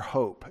it's our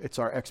hope. It's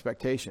our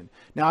expectation.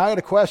 Now, I had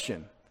a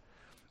question.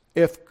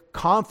 If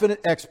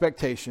confident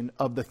expectation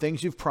of the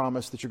things you've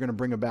promised that you're going to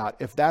bring about,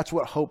 if that's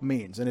what hope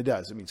means, and it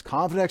does, it means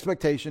confident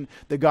expectation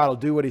that God will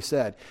do what he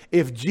said.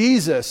 If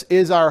Jesus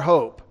is our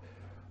hope,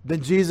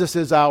 then Jesus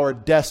is our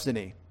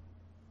destiny.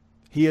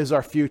 He is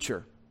our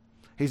future.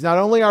 He's not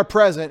only our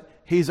present,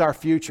 he's our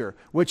future,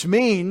 which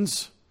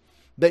means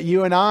that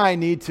you and I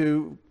need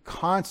to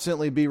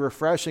constantly be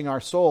refreshing our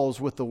souls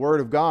with the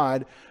Word of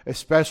God,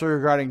 especially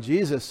regarding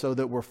Jesus, so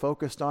that we're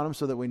focused on him,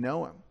 so that we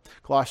know him.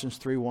 Colossians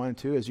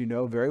 3:1-2, as you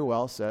know very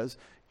well, says,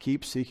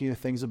 keep seeking the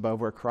things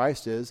above where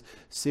Christ is,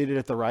 seated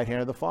at the right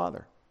hand of the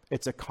Father.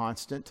 It's a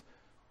constant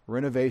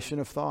renovation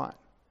of thought.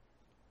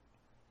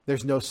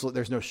 There's no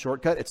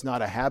shortcut. It's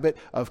not a habit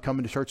of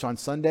coming to church on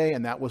Sunday,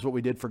 and that was what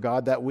we did for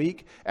God that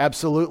week.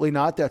 Absolutely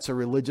not. That's a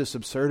religious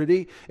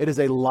absurdity. It is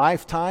a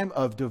lifetime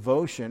of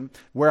devotion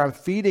where I'm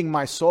feeding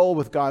my soul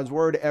with God's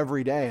Word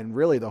every day, and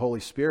really the Holy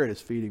Spirit is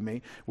feeding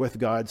me with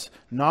God's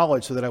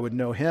knowledge so that I would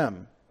know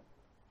him.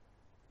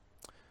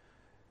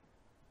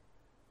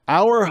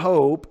 Our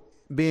hope,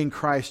 being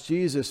Christ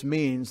Jesus,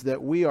 means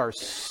that we are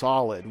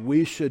solid.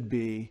 We should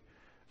be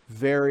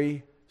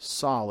very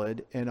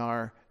solid in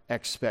our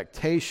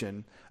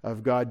expectation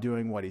of God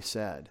doing what he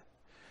said.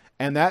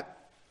 And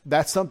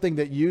that's something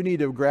that you need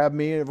to grab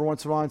me every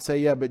once in a while and say,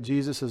 yeah, but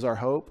Jesus is our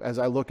hope, as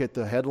I look at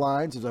the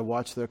headlines, as I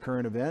watch the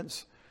current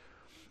events.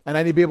 And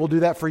I need to be able to do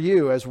that for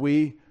you as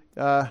we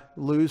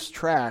lose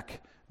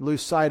track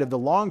lose sight of the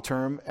long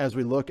term as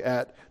we look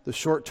at the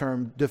short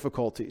term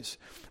difficulties.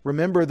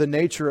 Remember, the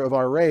nature of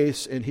our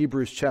race in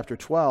Hebrews chapter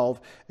 12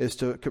 is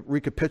to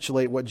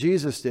recapitulate what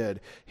Jesus did.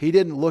 He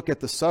didn't look at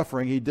the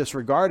suffering, he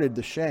disregarded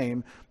the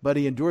shame, but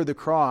he endured the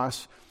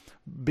cross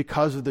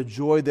because of the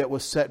joy that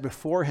was set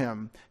before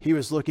him. He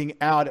was looking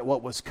out at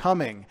what was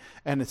coming.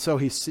 And so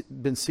he's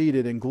been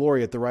seated in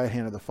glory at the right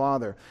hand of the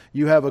Father.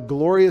 You have a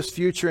glorious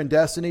future and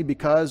destiny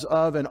because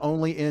of and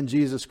only in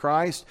Jesus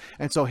Christ.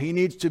 And so he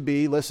needs to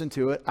be, listen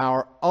to it,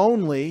 our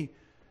only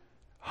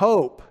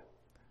hope.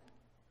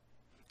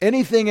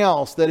 Anything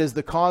else that is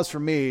the cause for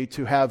me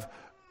to have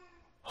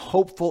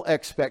hopeful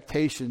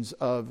expectations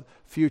of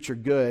future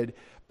good,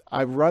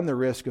 I run the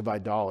risk of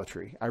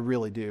idolatry. I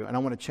really do. And I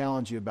want to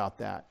challenge you about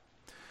that.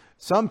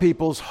 Some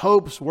people's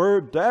hopes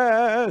were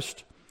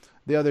dashed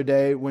the other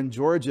day when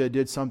Georgia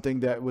did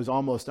something that was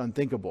almost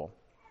unthinkable,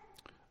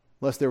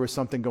 unless there was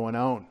something going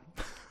on,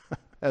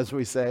 as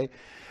we say.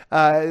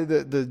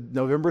 The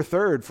November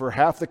 3rd for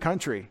half the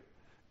country,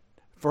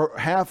 for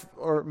half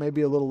or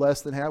maybe a little less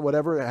than half,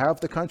 whatever,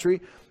 half the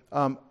country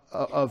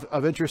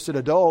of interested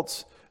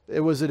adults,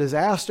 it was a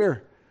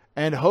disaster.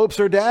 And hopes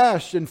are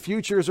dashed and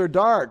futures are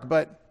dark,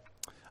 but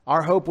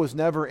our hope was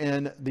never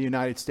in the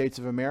United States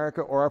of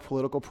America or our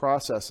political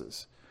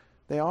processes.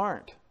 They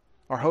aren't.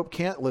 Our hope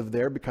can't live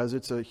there because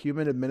it's a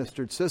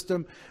human-administered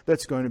system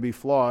that's going to be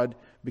flawed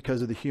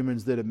because of the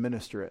humans that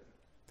administer it.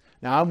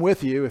 Now, I'm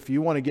with you. If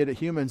you want to get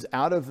humans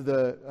out of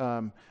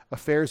the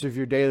affairs of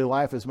your daily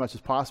life as much as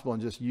possible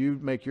and just you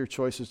make your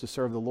choices to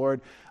serve the Lord,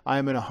 I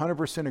am in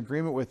 100%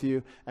 agreement with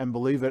you, and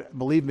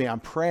believe me, I'm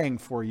praying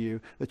for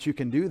you that you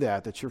can do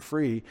that you're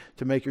free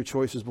to make your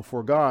choices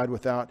before God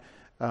without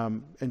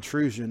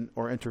intrusion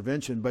or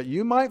intervention. But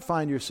you might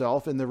find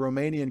yourself in the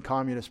Romanian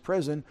communist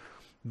prison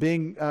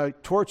being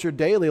tortured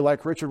daily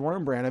like Richard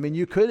Wurmbrand. I mean,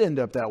 you could end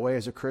up that way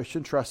as a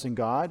Christian, trusting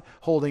God,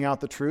 holding out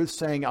the truth,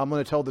 saying, I'm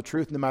going to tell the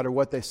truth no matter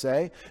what they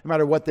say, no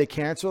matter what they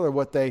cancel or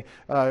what they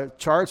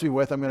charge me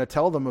with, I'm going to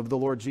tell them of the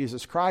Lord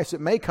Jesus Christ.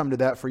 It may come to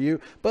that for you,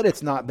 but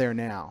it's not there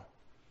now.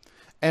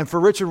 And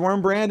for Richard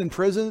Wurmbrand in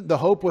prison, the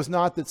hope was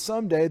not that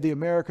someday the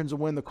Americans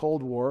will win the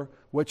Cold War,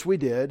 which we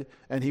did,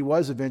 and he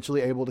was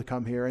eventually able to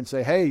come here and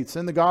say, hey,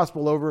 send the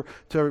gospel over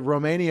to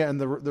Romania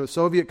and the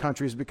Soviet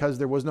countries because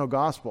there was no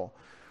gospel.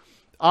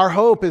 Our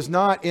hope is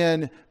not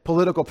in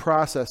political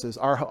processes.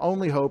 Our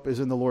only hope is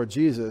in the Lord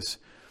Jesus.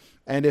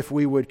 And if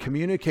we would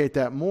communicate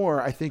that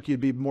more, I think you'd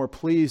be more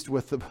pleased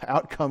with the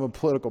outcome of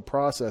political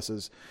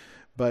processes.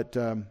 But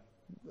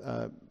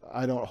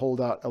I don't hold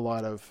out a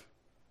lot of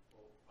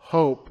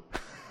hope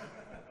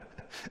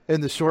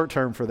in the short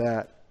term for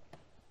that.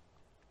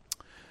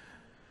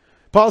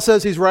 Paul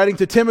says he's writing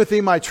to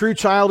Timothy, my true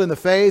child in the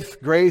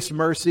faith, grace,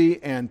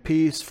 mercy, and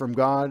peace from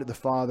God the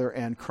Father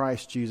and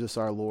Christ Jesus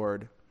our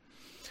Lord.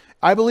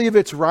 I believe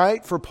it's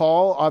right for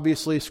Paul,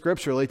 obviously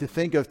scripturally, to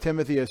think of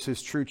Timothy as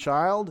his true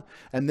child.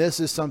 And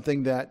this is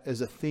something that is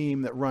a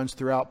theme that runs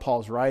throughout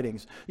Paul's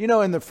writings. You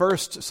know, in the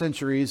first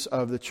centuries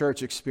of the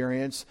church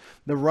experience,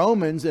 the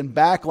Romans, in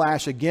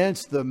backlash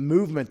against the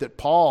movement that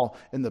Paul,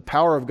 in the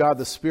power of God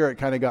the Spirit,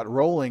 kind of got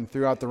rolling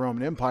throughout the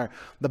Roman Empire,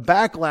 the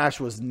backlash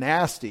was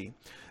nasty.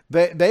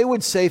 They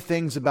would say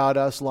things about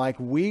us like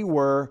we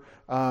were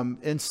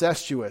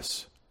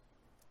incestuous,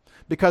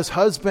 because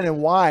husband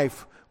and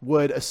wife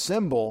would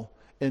assemble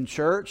in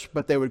church,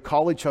 but they would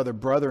call each other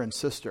brother and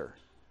sister.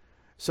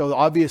 So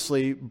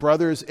obviously,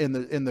 brothers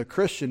in the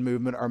Christian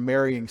movement are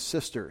marrying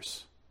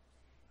sisters,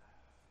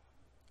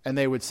 and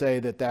they would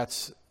say that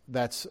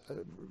that's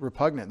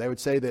repugnant. They would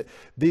say that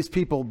these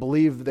people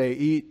believe they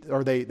eat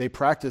or they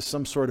practice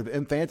some sort of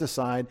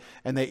infanticide,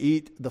 and they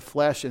eat the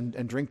flesh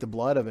and drink the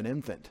blood of an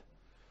infant.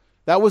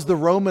 That was the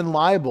Roman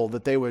libel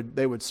that they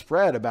would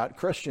spread about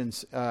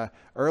Christians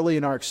early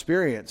in our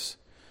experience.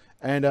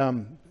 And,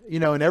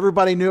 and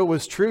everybody knew it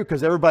was true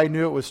because everybody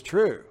knew it was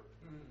true.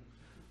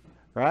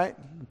 Right?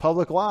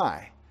 Public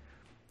lie.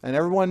 And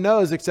everyone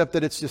knows except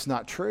that it's just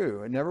not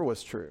true. It never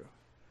was true.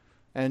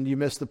 And you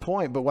missed the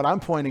point. But what I'm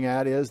pointing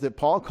at is that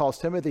Paul calls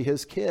Timothy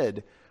his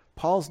kid.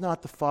 Paul's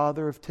not the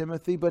father of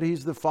Timothy, but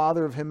he's the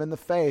father of him in the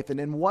faith. And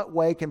in what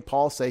way can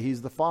Paul say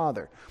he's the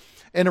father?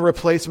 In a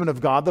replacement of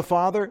God the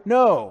Father?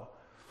 No.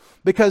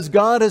 Because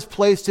God has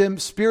placed him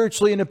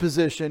spiritually in a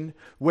position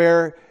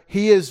where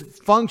he is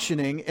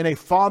functioning in a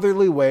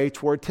fatherly way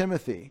toward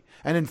Timothy.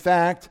 And in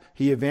fact,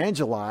 he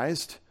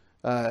evangelized,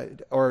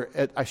 or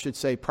I should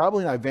say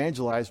probably not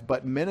evangelized,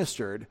 but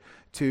ministered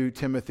to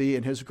Timothy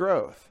in his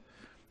growth.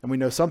 And we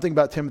know something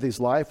about Timothy's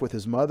life with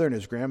his mother and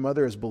his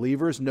grandmother as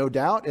believers, no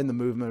doubt in the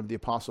movement of the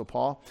Apostle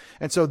Paul.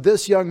 And so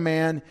this young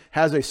man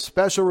has a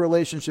special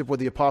relationship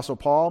with the Apostle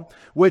Paul,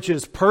 which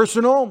is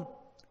personal.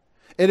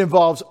 It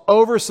involves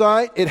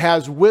oversight. It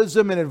has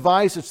wisdom and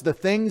advice. It's the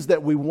things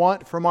that we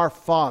want from our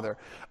Father.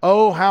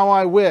 Oh, how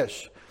I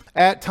wish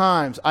at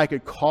times I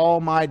could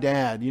call my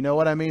dad. You know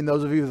what I mean?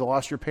 Those of you who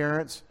lost your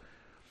parents.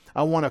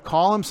 I want to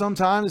call him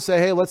sometime and say,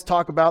 hey, let's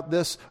talk about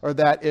this or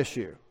that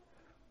issue.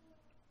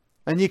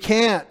 And you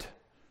can't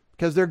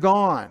because they're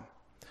gone.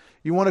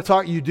 You want to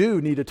talk, you do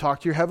need to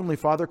talk to your Heavenly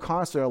Father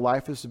constantly. Our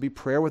life is to be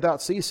prayer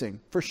without ceasing,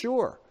 for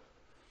sure.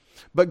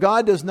 But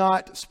God does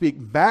not speak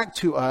back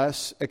to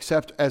us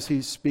except as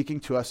He's speaking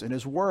to us in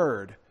His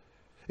Word.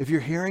 If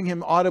you're hearing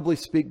Him audibly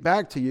speak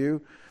back to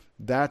you,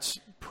 that's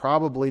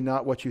probably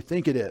not what you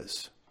think it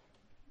is.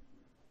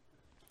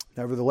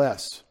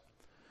 Nevertheless,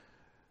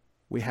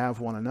 we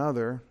have one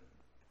another.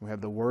 We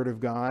have the Word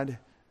of God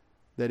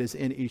that is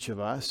in each of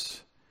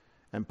us.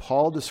 And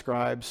Paul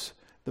describes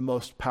the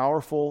most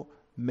powerful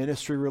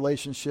ministry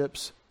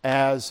relationships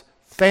as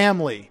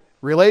family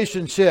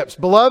relationships.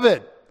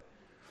 Beloved,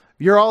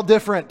 you're all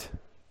different.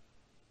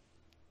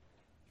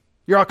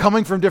 You're all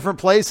coming from different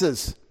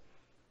places.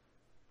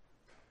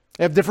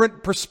 You have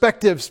different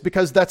perspectives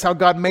because that's how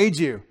God made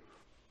you.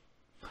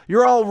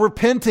 You're all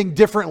repenting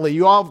differently.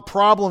 You all have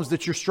problems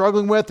that you're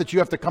struggling with, that you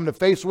have to come to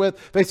face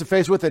to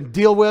face with and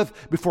deal with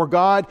before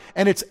God.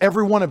 And it's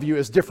every one of you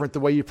is different the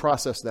way you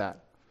process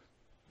that.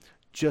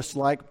 Just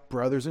like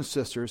brothers and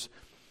sisters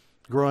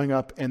growing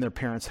up in their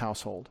parents'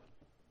 household.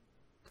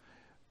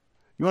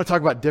 You want to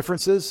talk about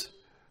differences?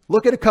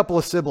 Look at a couple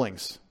of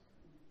siblings.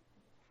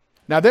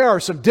 Now, there are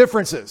some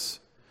differences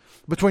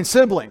between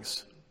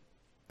siblings.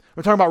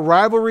 We're talking about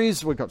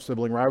rivalries. We call it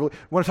sibling rivalry.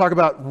 We want to talk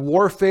about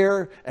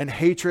warfare and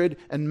hatred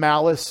and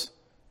malice.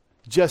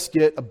 Just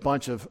get a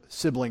bunch of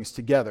siblings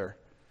together.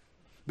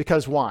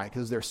 Because why?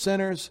 Because they're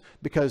sinners.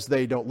 Because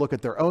they don't look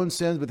at their own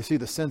sins, but they see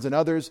the sins in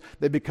others.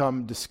 They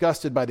become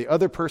disgusted by the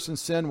other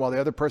person's sin while the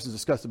other person's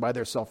disgusted by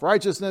their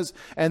self-righteousness.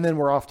 And then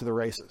we're off to the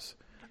races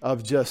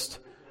of just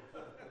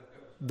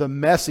the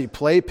messy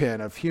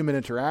playpen of human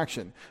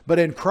interaction. But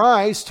in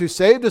Christ, who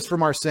saved us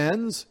from our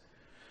sins,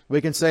 we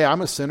can say,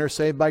 I'm a sinner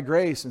saved by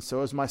grace, and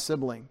so is my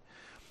sibling.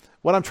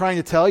 What I'm trying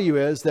to tell you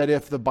is that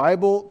if the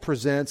Bible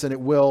presents, and it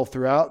will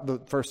throughout the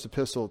first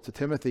epistle to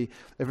Timothy,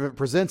 if it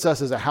presents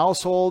us as a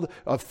household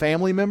of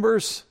family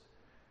members,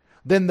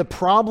 then the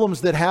problems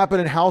that happen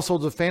in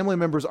households of family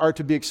members are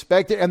to be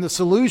expected, and the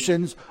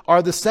solutions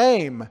are the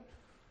same.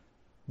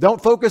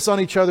 Don't focus on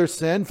each other's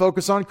sin,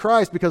 focus on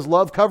Christ, because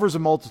love covers a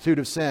multitude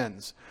of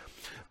sins.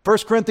 1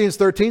 Corinthians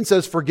 13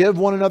 says, forgive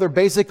one another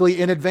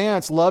basically in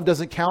advance. Love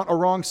doesn't count a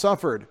wrong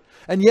suffered.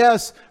 And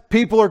yes,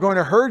 people are going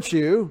to hurt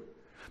you,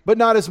 but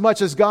not as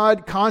much as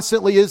God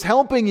constantly is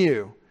helping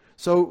you.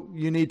 So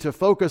you need to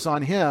focus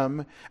on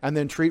Him and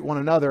then treat one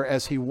another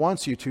as He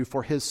wants you to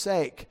for His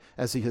sake,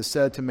 as He has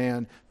said to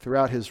man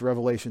throughout His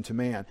revelation to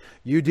man.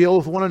 You deal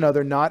with one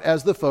another not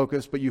as the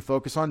focus, but you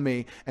focus on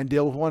me and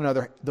deal with one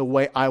another the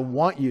way I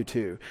want you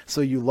to. So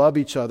you love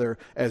each other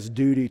as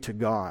duty to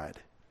God.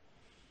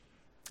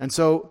 And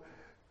so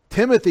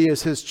Timothy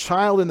is his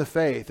child in the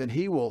faith, and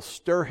he will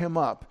stir him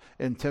up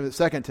in 2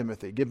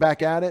 Timothy. Get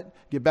back at it.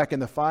 Get back in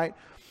the fight.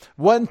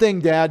 One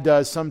thing Dad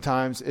does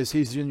sometimes is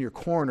he's in your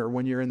corner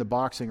when you're in the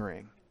boxing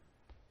ring.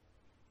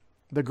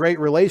 The great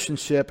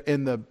relationship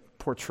in the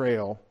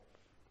portrayal,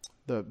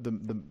 the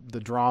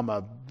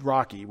drama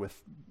Rocky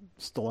with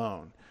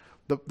Stallone.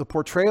 The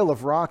portrayal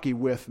of Rocky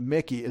with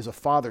Mickey is a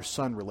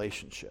father-son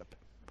relationship.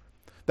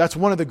 That's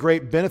one of the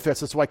great benefits.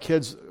 That's why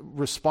kids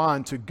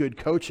respond to good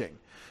coaching.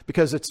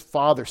 Because it's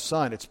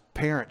father-son, it's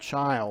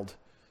parent-child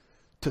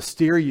to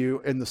steer you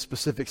in the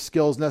specific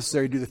skills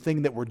necessary to do the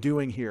thing that we're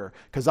doing here.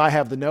 Because I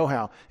have the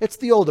know-how. It's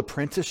the old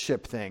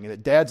apprenticeship thing.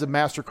 That Dad's a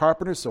master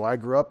carpenter, so I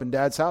grew up in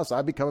Dad's house.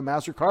 I become a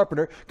master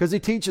carpenter because he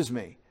teaches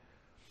me.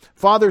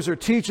 Fathers are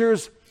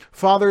teachers.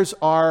 Fathers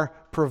are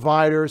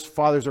providers.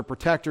 Fathers are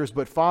protectors.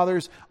 But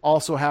fathers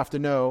also have to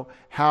know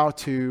how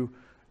to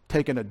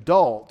take an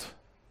adult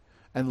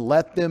and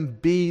let them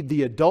be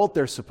the adult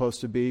they're supposed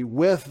to be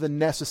with the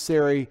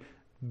necessary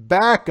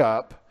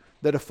backup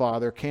that a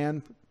father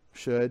can,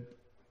 should,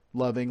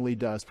 lovingly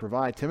does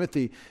provide.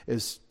 Timothy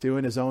is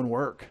doing his own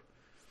work.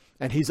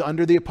 And he's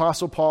under the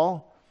Apostle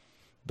Paul,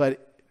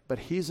 but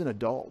he's an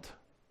adult.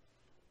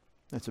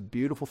 That's a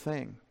beautiful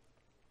thing.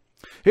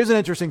 Here's an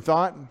interesting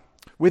thought.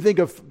 We think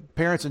of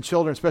parents and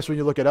children, especially when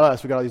you look at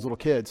us, we got all these little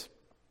kids.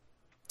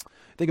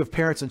 Think of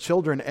parents and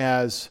children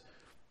as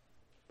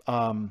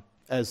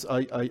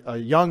a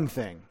young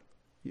thing.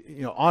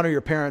 You know, honor your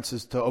parents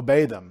is to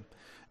obey them.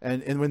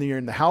 And when you're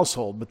in the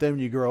household, but then when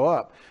you grow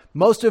up,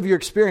 most of your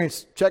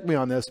experience, check me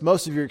on this,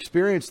 most of your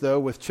experience though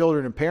with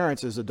children and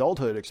parents is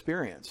adulthood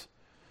experience.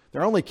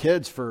 They're only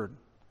kids for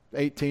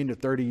 18 to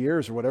 30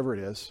 years or whatever it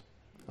is.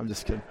 I'm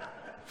just kidding.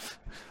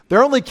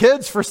 They're only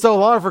kids for so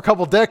long, for a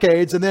couple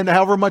decades, and then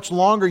however much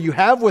longer you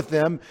have with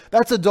them,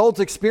 that's adult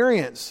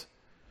experience.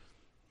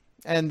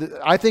 And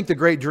I think the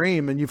great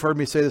dream, and you've heard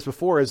me say this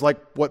before, is like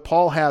what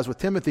Paul has with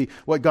Timothy,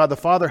 what God the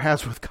Father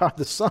has with God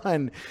the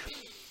Son,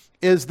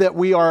 is that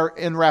we are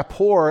in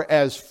rapport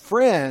as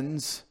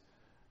friends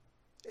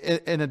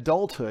in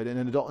adulthood, in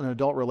an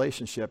adult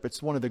relationship.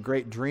 It's one of the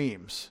great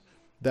dreams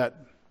that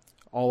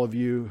all of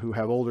you who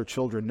have older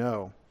children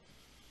know.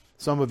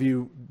 Some of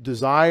you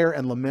desire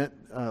and lament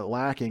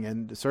lacking,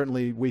 and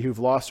certainly we who've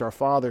lost our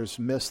fathers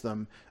miss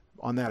them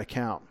on that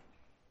account.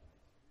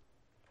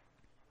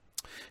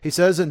 He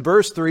says in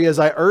verse 3, as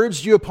I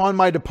urged you upon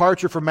my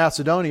departure from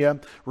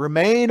Macedonia,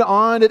 remain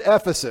on at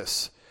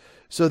Ephesus,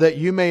 so that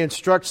you may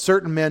instruct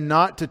certain men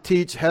not to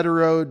teach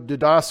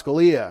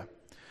heterodidascalia,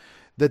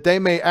 that they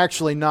may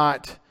actually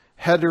not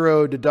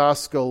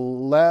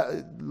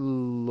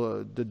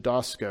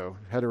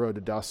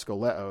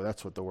heterodidascoleo,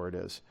 that's what the word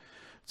is.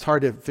 It's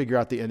hard to figure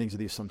out the endings of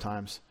these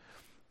sometimes.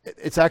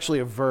 It's actually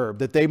a verb,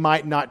 that they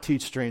might not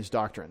teach strange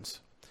doctrines.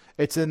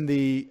 It's in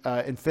the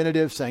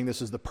infinitive, saying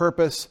this is the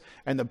purpose,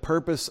 and the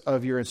purpose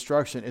of your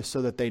instruction is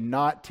so that they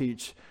not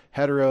teach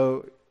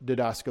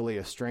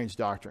heterodidascalia, strange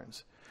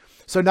doctrines.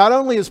 So not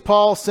only is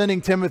Paul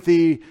sending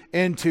Timothy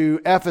into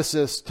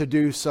Ephesus to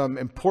do some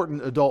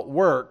important adult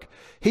work,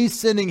 he's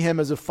sending him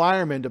as a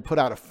fireman to put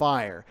out a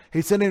fire.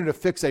 He's sending him to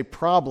fix a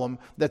problem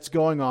that's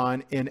going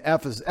on in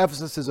Ephesus.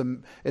 Ephesus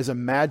is a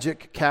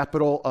magic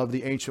capital of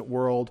the ancient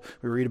world.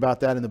 We read about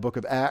that in the book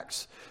of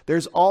Acts.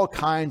 There's all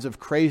kinds of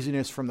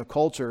craziness from the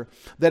culture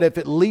that if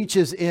it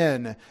leaches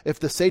in, if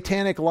the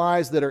satanic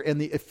lies that are in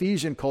the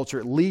Ephesian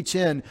culture leach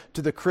in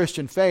to the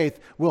Christian faith,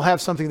 we'll have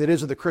something that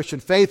isn't the Christian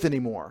faith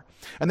anymore.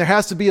 And there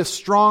has to be a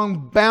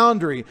strong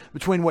boundary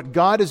between what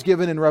God has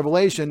given in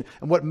Revelation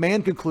and what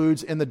man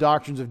concludes in the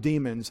doctrines of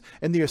demons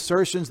and the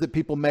assertions that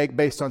people make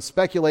based on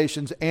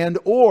speculations and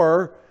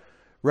or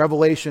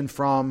revelation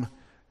from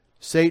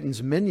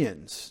Satan's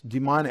minions,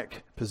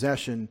 demonic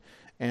possession,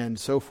 and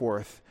so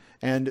forth.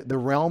 And the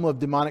realm of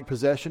demonic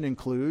possession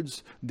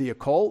includes the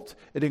occult,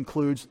 it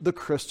includes the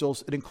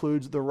crystals, it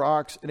includes the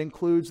rocks, it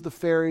includes the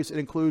fairies, it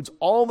includes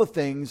all the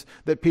things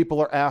that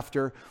people are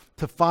after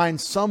to find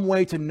some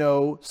way to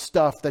know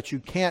stuff that you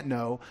can't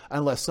know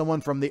unless someone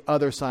from the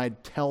other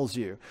side tells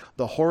you.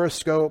 The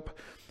horoscope,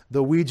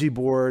 the Ouija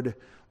board,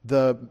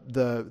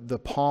 the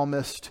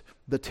palmist,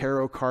 the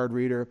tarot card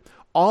reader,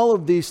 all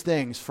of these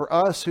things for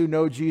us who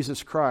know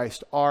Jesus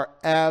Christ are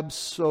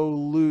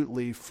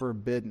absolutely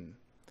forbidden.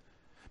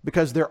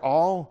 Because they're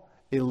all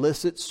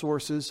illicit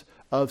sources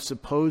of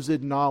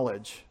supposed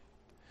knowledge.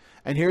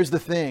 And here's the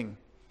thing.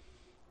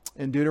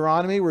 In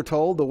Deuteronomy, we're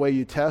told the way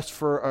you test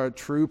for a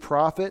true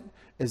prophet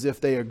is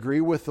if they agree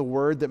with the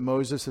word that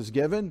Moses has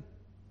given.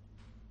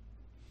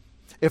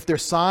 If their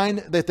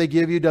sign that they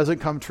give you doesn't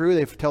come true,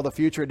 they tell the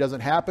future it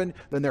doesn't happen,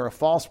 then they're a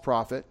false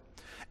prophet.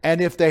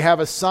 And if they have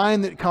a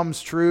sign that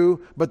comes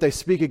true, but they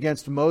speak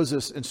against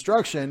Moses'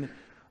 instruction,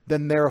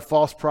 then they're a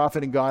false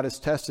prophet and God is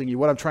testing you.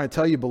 What I'm trying to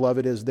tell you,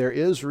 beloved, is there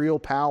is real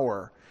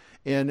power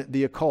in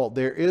the occult.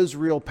 There is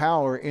real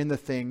power in the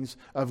things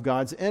of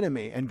God's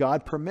enemy, and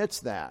God permits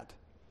that.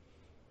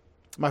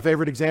 My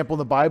favorite example in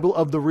the Bible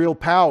of the real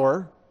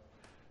power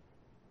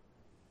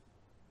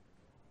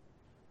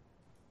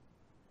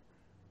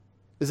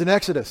is in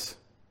Exodus.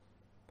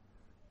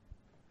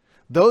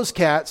 Those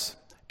cats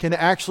can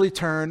actually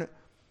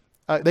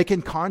they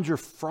can conjure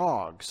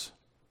frogs.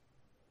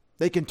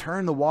 They can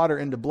turn the water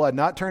into blood,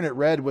 not turn it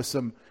red with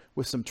some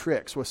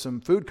tricks, with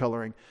some food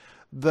coloring.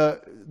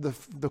 The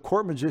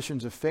court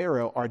magicians of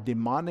Pharaoh are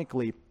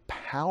demonically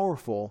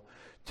powerful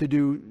to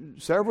do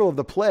several of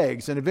the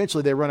plagues, and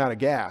eventually they run out of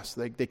gas.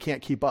 They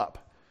can't keep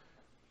up.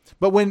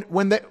 But when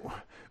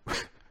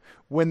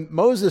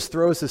Moses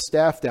throws his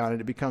staff down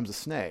and it becomes a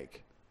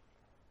snake,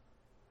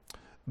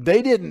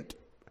 they didn't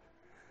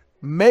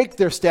make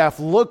their staff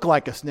look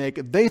like a snake.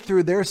 They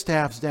threw their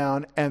staffs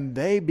down and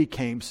they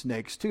became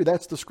snakes too.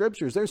 That's the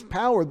scriptures. There's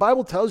power. The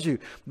Bible tells you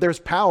there's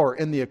power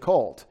in the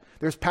occult.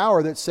 There's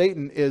power that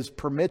Satan is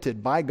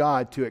permitted by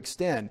God to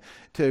extend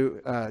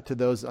to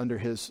those under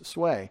his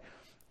sway.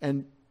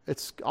 And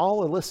it's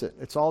all illicit.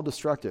 It's all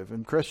destructive.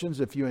 And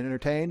Christians, if you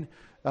entertain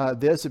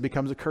this, it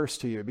becomes a curse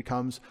to you. It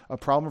becomes a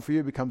problem for you.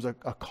 It becomes a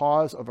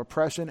cause of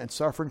oppression and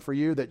suffering for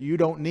you that you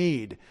don't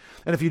need.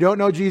 And if you don't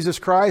know Jesus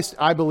Christ,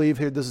 I believe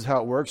here this is how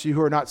it works. You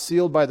who are not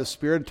sealed by the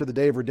Spirit to the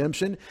day of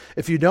redemption.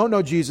 If you don't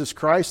know Jesus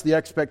Christ, the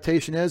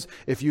expectation is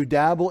if you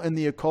dabble in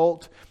the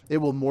occult, it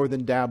will more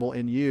than dabble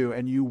in you,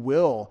 and you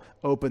will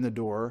open the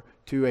door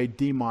to a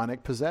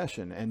demonic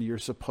possession. And you're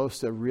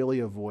supposed to really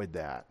avoid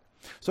that.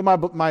 So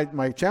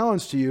my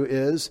challenge to you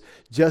is,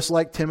 just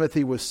like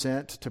Timothy was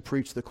sent to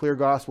preach the clear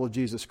gospel of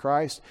Jesus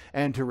Christ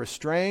and to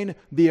restrain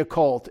the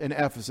occult in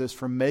Ephesus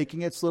from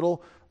making its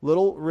little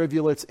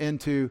rivulets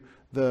into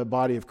the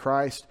body of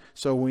Christ,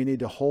 so we need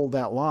to hold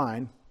that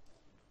line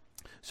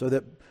so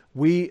that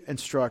we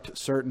instruct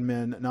certain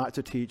men not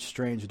to teach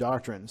strange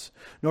doctrines,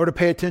 nor to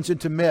pay attention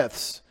to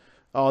myths.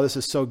 Oh, this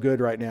is so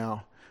good right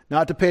now.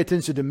 Not to pay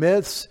attention to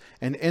myths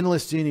and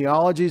endless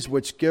genealogies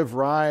which give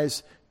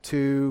rise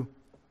to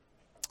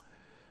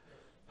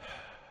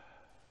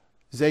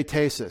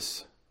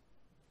Zetasis.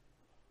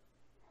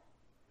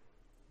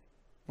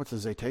 What's a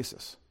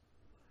zetasis?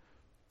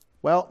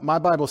 Well, my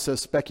Bible says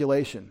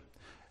speculation.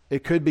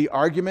 It could be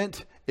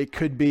argument. It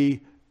could be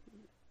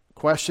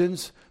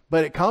questions.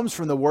 But it comes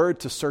from the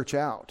word to search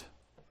out.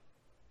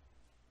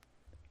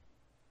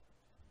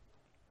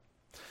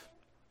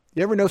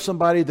 You ever know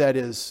somebody that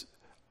it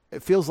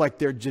feels like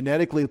they're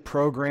genetically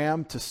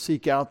programmed to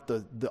seek out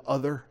the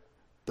other?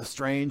 The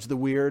strange, the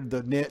weird,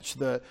 the niche,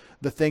 the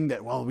thing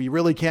that, well, we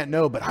really can't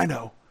know, but I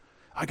know.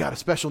 I got a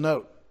special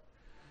note.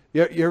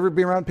 You ever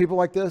be around people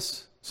like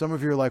this? Some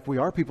of you are like, we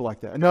are people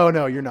like that.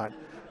 No, you're not.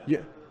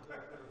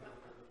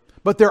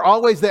 But they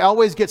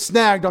always get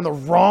snagged on the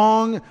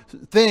wrong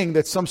thing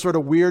that's some sort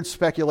of weird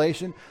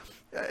speculation.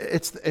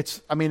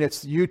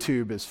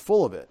 YouTube is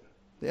full of it.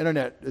 The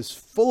internet is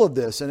full of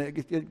this, and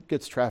it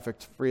gets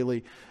trafficked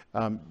freely.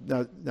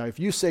 Now, if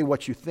you say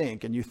what you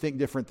think and you think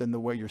different than the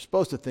way you're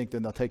supposed to think,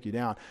 then they'll take you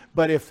down.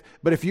 But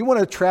if you want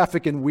to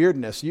traffic in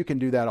weirdness, you can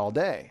do that all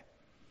day.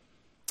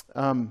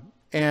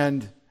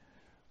 And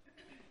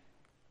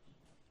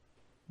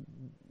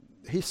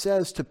he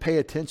says to pay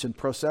attention.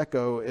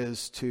 Prosecco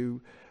is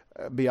to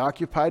be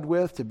occupied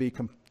with, to be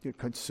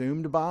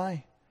consumed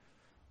by.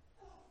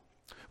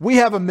 We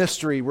have a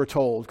mystery, we're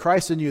told.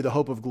 Christ in you, the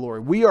hope of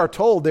glory. We are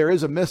told there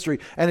is a mystery,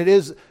 and it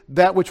is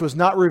that which was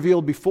not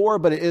revealed before,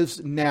 but it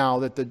is now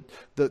that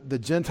the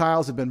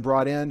Gentiles have been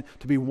brought in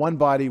to be one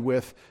body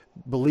with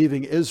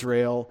believing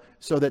Israel,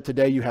 so that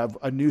today you have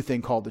a new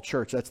thing called the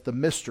church. That's the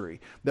mystery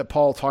that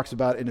Paul talks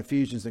about in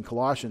Ephesians and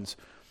Colossians.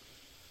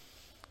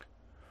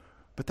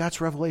 But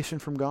that's revelation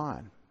from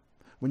God.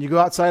 When you go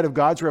outside of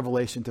God's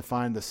revelation to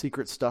find the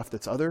secret stuff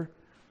that's other,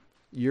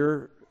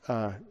 you're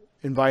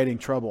inviting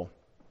trouble.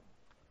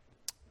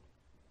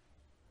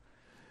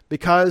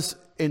 Because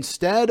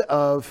instead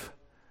of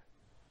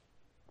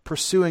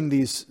pursuing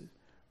these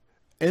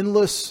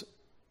endless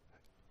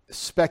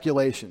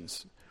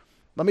speculations,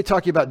 let me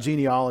talk to you about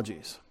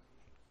genealogies.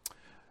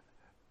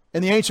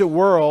 In the ancient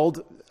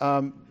world,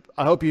 I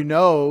hope you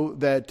know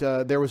that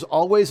there was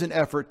always an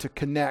effort to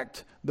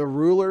connect the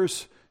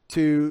rulers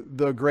to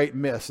the great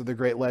myths or the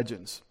great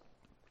legends.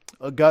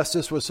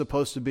 Augustus was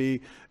supposed to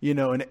be,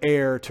 an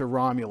heir to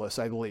Romulus,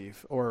 I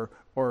believe, or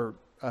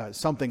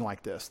something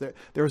like this.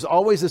 There was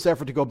always this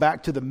effort to go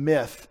back to the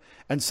myth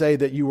and say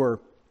that you're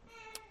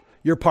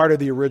part of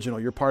the original,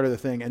 you're part of the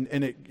thing.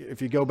 And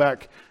if you go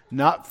back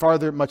not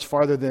much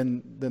farther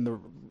than the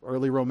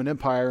early Roman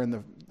Empire in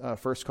the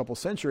first couple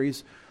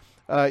centuries,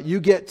 you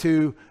get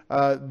to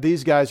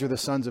these guys are the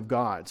sons of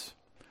gods.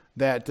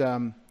 That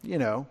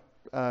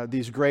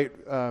these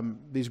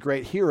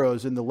great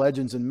heroes in the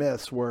legends and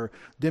myths were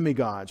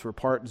demigods, were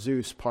part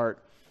Zeus,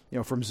 part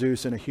from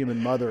Zeus and a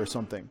human mother or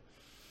something.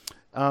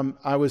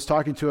 I was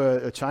talking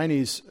to a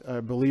Chinese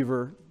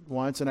believer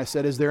once, and I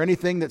said, is there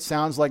anything that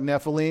sounds like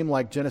Nephilim,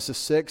 like Genesis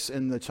 6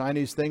 in the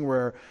Chinese thing,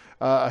 where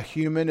a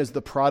human is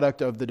the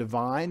product of the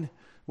divine,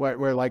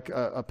 where like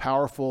a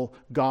powerful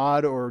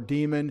god or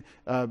demon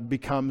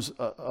becomes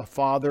a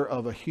father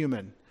of a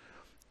human?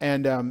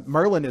 And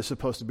Merlin is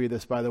supposed to be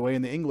this, by the way,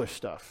 in the English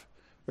stuff.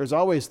 There's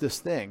always this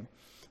thing.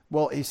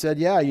 Well, he said,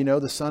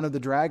 the son of the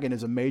dragon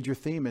is a major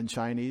theme in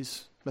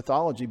Chinese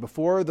mythology.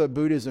 Before the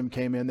Buddhism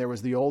came in, there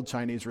was the old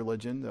Chinese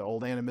religion, the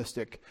old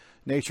animistic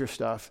nature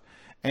stuff.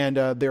 And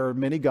there are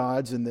many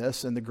gods in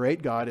this, and the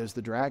great god is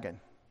the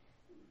dragon.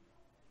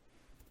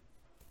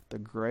 The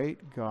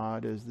great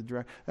god is the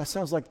dragon. That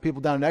sounds like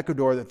people down in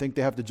Ecuador that think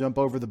they have to jump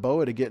over the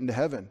boa to get into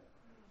heaven.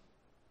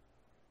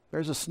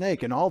 There's a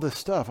snake and all this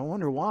stuff. I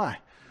wonder why.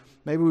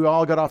 Maybe we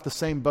all got off the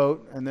same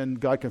boat, and then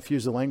God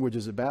confused the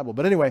languages at Babel.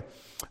 But anyway,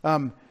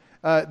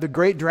 the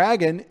great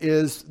dragon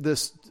is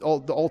the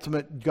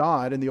ultimate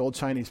god in the old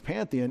Chinese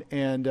pantheon,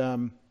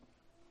 and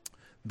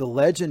the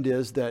legend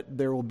is that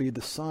there will be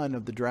the son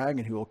of the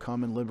dragon who will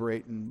come and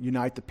liberate and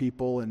unite the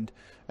people and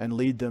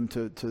lead them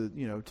to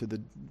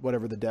the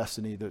whatever the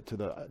destiny, to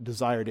the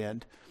desired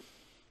end.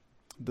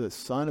 The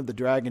son of the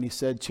dragon, he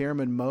said,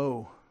 Chairman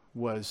Mao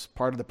was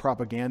part of the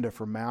propaganda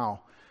for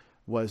Mao,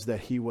 was that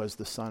he was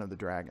the son of the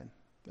dragon.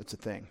 That's a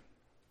thing.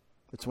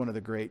 It's one of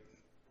the great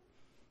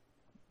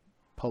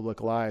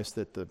public lies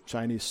that the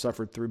Chinese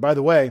suffered through. By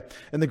the way,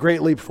 in the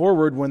Great Leap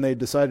Forward, when they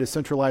decided to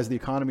centralize the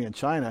economy in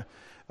China,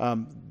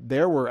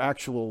 there were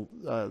actual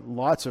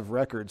lots of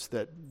records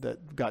that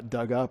got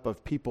dug up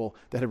of people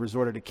that had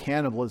resorted to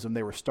cannibalism.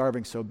 They were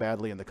starving so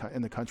badly in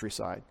the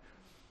countryside,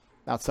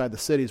 outside the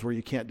cities where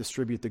you can't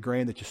distribute the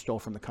grain that you stole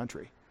from the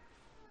country.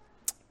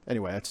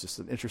 Anyway, that's just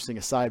an interesting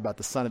aside about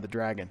the son of the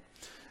dragon.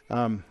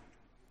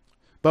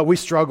 But we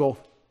struggle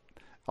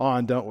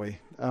on, don't we?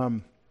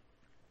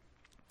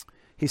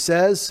 He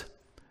says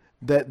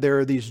that there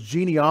are these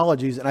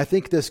genealogies, and I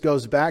think this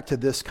goes back to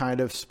this kind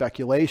of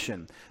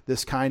speculation,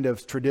 this kind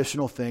of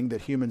traditional thing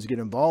that humans get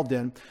involved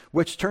in,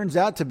 which turns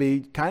out to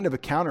be kind of a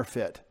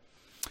counterfeit.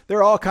 There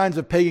are all kinds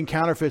of pagan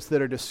counterfeits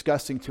that are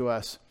disgusting to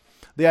us.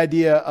 The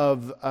idea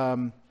of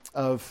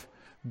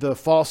the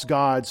false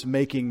gods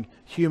making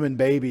human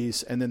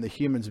babies and then the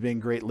humans being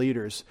great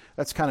leaders,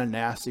 that's kind of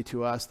nasty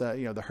to us,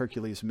 the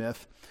Hercules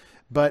myth.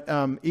 But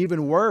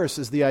even worse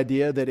is the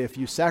idea that if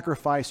you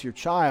sacrifice your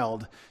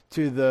child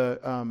to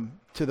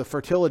the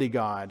fertility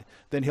god,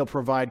 then he'll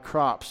provide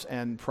crops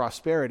and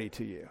prosperity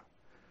to you.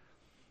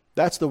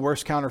 That's the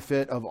worst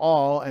counterfeit of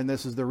all, and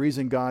this is the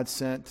reason God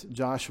sent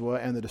Joshua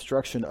and the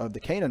destruction of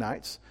the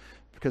Canaanites,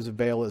 because of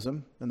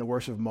Baalism and the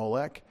worship of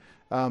Molech,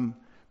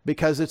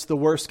 because it's the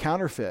worst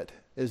counterfeit,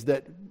 is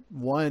that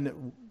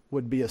one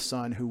would be a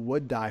son who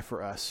would die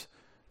for us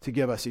to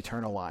give us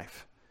eternal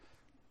life.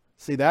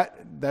 See,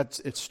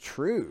 it's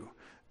true.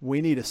 We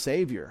need a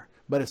Savior,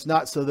 but it's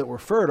not so that we're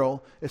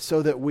fertile. It's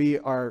so that we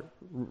are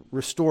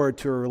restored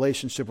to a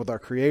relationship with our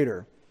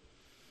Creator.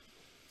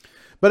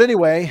 But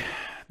anyway,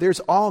 there's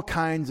all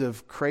kinds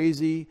of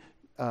crazy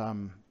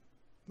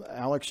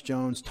Alex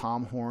Jones,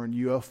 Tom Horn,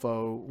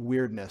 UFO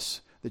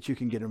weirdness that you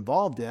can get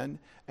involved in,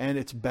 and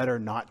it's better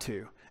not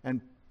to. And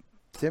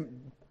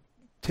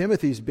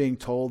Timothy's being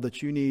told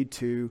that you need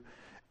to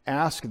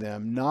ask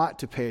them not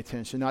to pay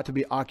attention, not to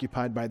be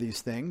occupied by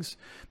these things,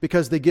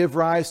 because they give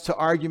rise to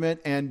argument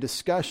and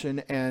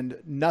discussion and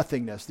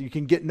nothingness. You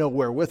can get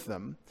nowhere with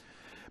them.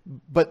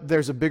 But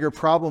there's a bigger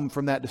problem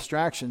from that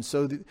distraction.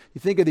 So you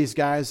think of these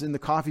guys in the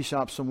coffee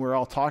shop somewhere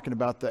all talking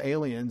about the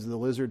aliens, the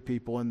lizard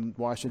people in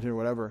Washington or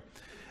whatever.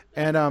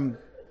 And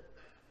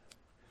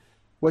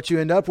what you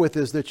end up with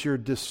is that you're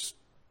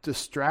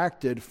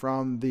distracted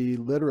from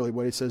literally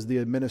what he says, the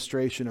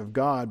administration of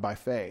God by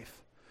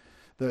faith.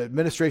 The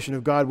administration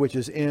of God which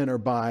is in or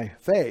by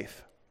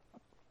faith.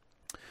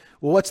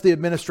 Well, what's the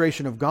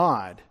administration of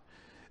God?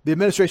 The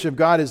administration of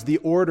God is the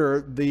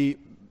order, the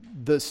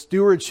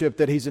stewardship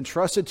that he's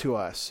entrusted to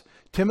us.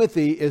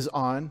 Timothy is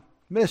on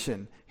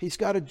mission. He's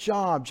got a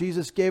job.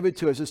 Jesus gave it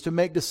to us. It's to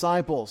make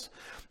disciples.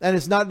 And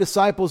it's not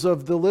disciples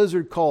of the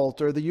lizard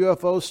cult or the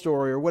UFO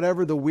story or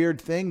whatever the weird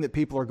thing that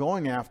people are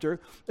going after.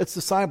 It's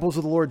disciples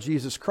of the Lord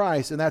Jesus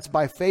Christ. And that's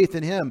by faith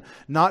in him,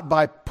 not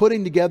by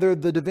putting together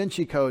the Da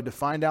Vinci Code to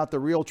find out the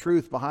real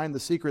truth behind the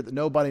secret that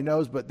nobody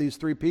knows but these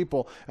three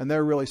people. And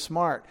they're really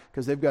smart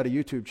because they've got a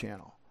YouTube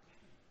channel.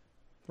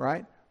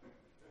 Right?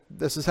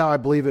 This is how I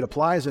believe it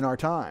applies in our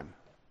time.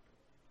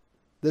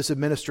 This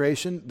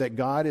administration that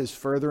God is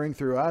furthering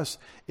through us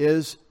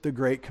is the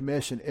Great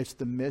Commission. It's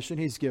the mission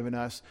he's given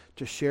us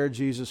to share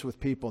Jesus with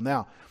people.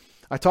 Now,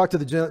 I talked to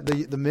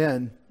the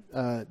men,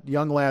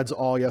 young lads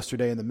all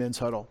yesterday in the men's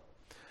huddle,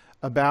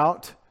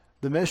 about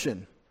the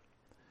mission.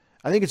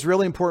 I think it's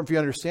really important for you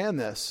to understand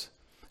this.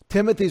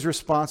 Timothy's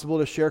responsible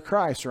to share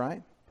Christ,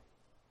 right?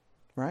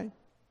 Right?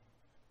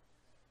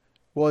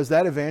 Well, is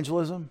that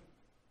evangelism?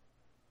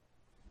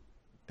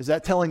 Is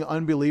that telling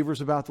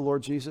unbelievers about the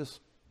Lord Jesus?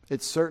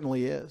 It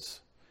certainly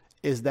is.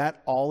 Is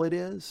that all it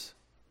is?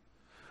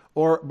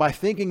 Or by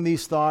thinking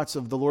these thoughts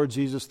of the Lord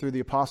Jesus through the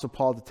Apostle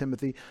Paul to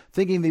Timothy,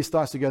 thinking these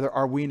thoughts together,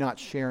 are we not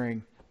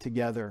sharing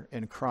together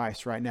in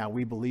Christ right now,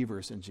 we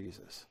believers in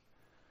Jesus?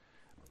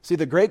 See,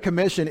 the Great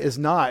Commission is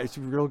not,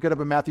 we'll get up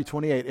in Matthew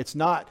 28, it's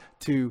not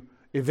to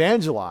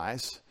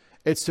evangelize,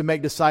 it's to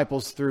make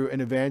disciples through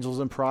an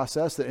evangelism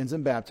process that ends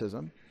in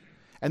baptism,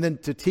 and then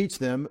to teach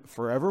them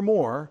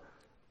forevermore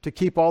to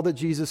keep all that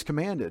Jesus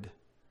commanded.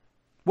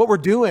 What we're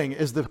doing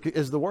is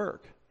the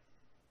work.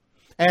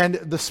 And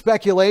the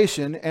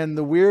speculation and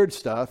the weird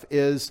stuff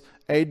is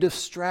a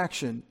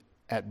distraction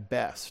at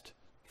best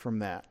from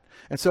that.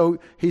 And so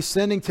he's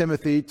sending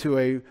Timothy to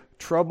a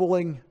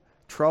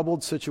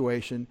troubled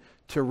situation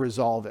to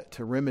resolve it,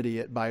 to remedy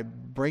it by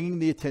bringing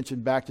the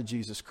attention back to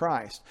Jesus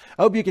Christ.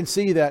 I hope you can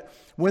see that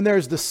when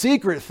there's the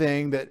secret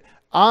thing that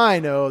I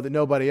know that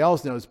nobody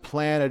else knows,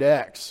 Planet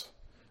X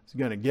is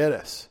going to get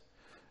us.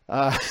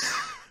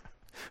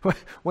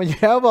 When you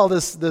have all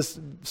this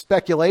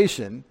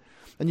speculation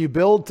and you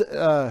build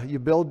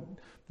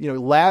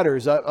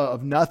ladders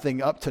of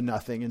nothing up to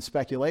nothing in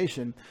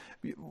speculation,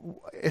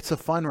 it's a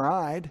fun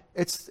ride.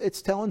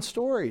 It's telling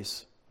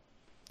stories.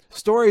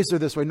 Stories are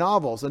this way.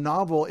 Novels. A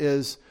novel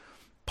is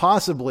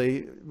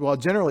possibly,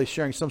 generally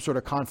sharing some sort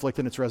of conflict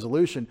in its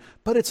resolution,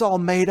 but it's all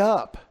made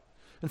up.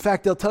 In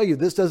fact, they'll tell you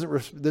this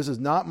is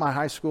not my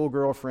high school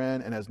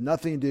girlfriend and has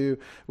nothing to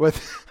do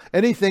with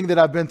anything that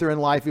I've been through in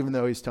life, even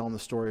though he's telling the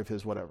story of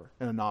his whatever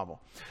in a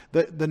novel.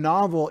 The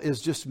novel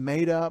is just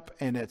made up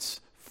and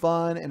it's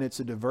fun and it's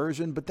a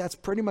diversion, but that's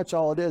pretty much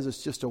all it is.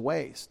 It's just a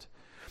waste.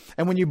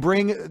 And when you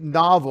bring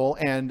novel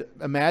and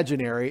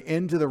imaginary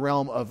into the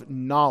realm of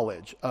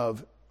knowledge,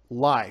 of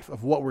life,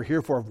 of what we're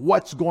here for, of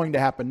what's going to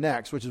happen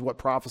next, which is what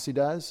prophecy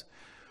does,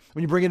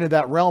 when you bring it into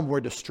that realm, we're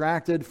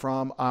distracted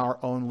from our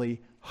only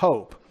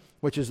hope,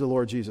 which is the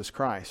Lord Jesus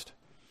Christ.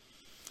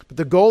 But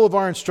the goal of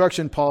our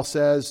instruction, Paul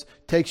says,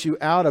 takes you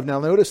out of,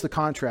 now notice the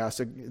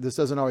contrast. This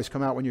doesn't always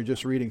come out when you're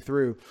just reading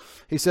through.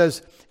 He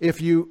says,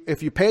 if you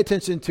pay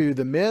attention to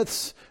the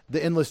myths,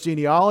 the endless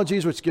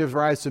genealogies, which gives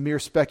rise to mere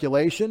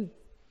speculation,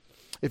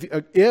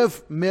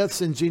 if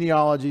myths and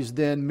genealogies,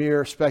 then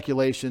mere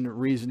speculation,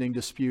 reasoning,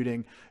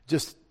 disputing,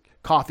 just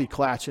coffee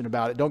clatching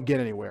about it, don't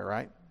get anywhere,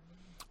 right?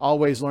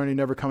 Always learning,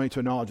 never coming to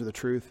a knowledge of the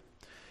truth.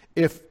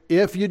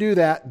 If you do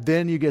that,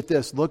 then you get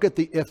this. Look at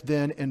the if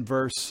then in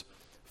verse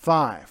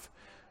 5.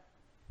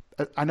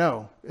 I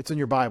know it's in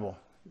your Bible.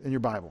 I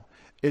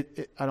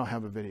don't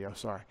have a video.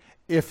 Sorry.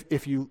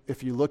 If you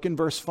look in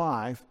verse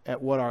 5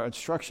 at what our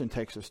instruction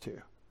takes us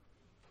to,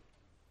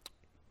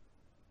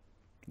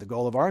 the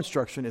goal of our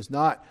instruction is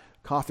not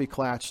coffee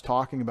clatch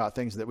talking about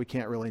things that we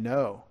can't really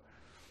know.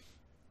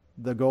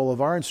 The goal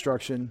of our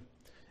instruction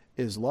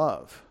is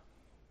love.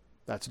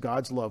 That's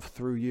God's love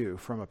through you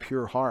from a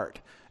pure heart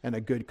and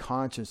a good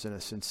conscience and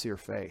a sincere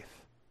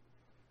faith.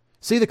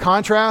 See the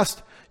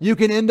contrast? You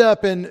can end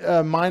up in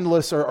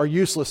mindless or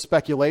useless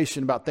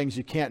speculation about things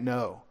you can't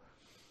know,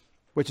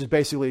 which is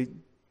basically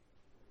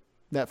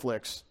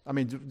Netflix. I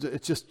mean,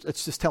 it's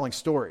just telling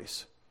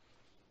stories.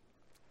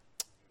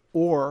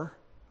 Or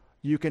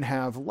you can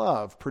have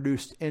love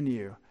produced in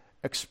you,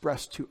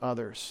 expressed to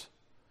others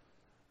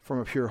from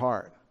a pure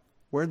heart.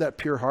 Where did that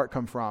pure heart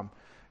come from?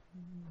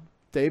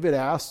 David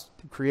asked,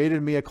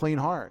 created me a clean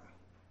heart.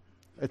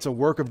 It's a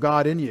work of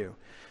God in you.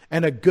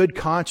 And a good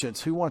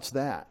conscience. Who wants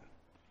that?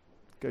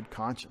 Good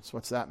conscience.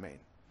 What's that mean?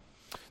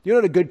 Do you know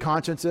what a good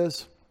conscience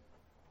is?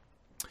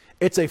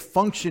 It's a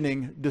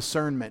functioning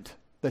discernment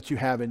that you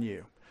have in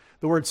you.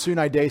 The word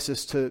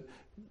sunaidesis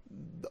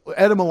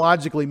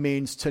etymologically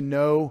means to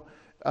know,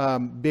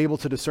 be able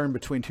to discern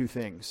between two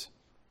things.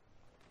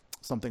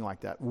 Something like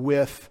that.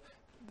 With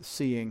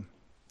seeing,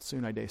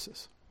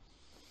 sunaidesis.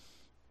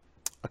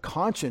 A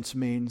conscience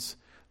means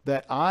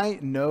that I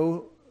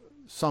know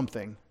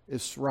something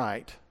is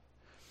right.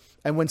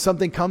 And when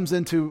something comes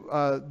into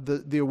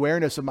the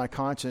awareness of my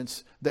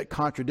conscience that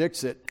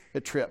contradicts it,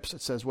 it trips.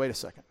 It says, wait a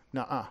second.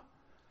 Nuh-uh.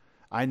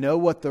 I know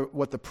what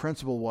the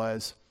principle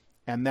was,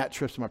 and that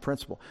trips my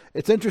principle.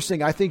 It's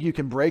interesting. I think you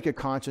can break a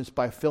conscience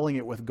by filling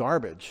it with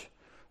garbage.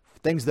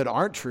 Things that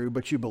aren't true,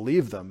 but you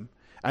believe them.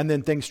 And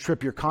then things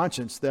trip your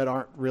conscience that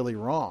aren't really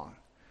wrong.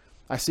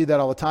 I see that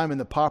all the time in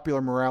the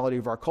popular morality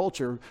of our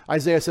culture.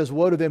 Isaiah says,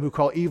 woe to them who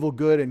call evil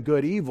good and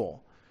good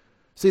evil.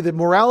 See, the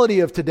morality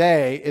of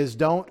today is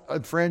don't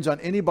infringe on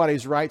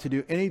anybody's right to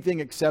do anything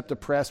except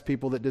oppress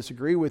people that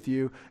disagree with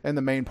you in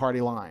the main party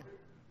line.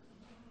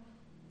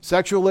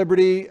 Sexual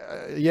liberty,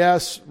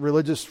 yes.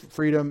 Religious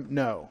freedom,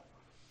 no.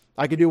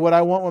 I can do what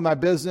I want with my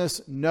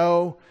business,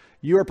 no.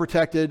 You are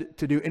protected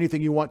to do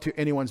anything you want to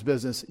anyone's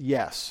business,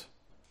 yes.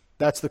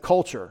 That's the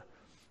culture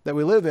that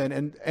we live in,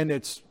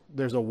 and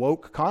there's a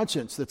woke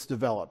conscience that's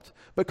developed.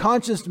 But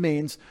conscience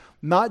means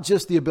not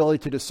just the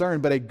ability to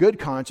discern, but a good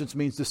conscience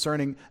means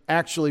discerning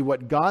actually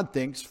what God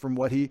thinks from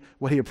what he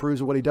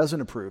approves and what he doesn't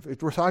approve.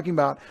 We're talking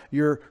about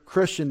your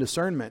Christian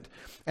discernment.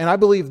 And I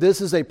believe this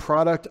is a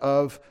product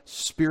of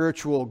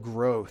spiritual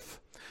growth.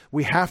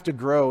 We have to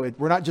grow.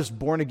 We're not just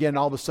born again,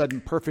 all of a sudden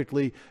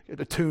perfectly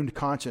attuned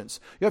conscience.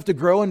 You have to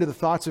grow into the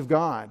thoughts of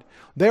God.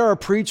 There are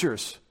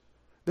preachers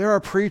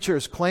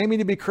claiming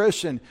to be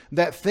Christian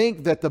that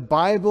think that the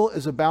Bible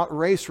is about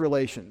race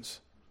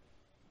relations.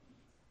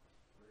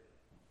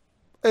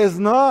 It's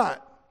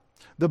not.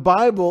 The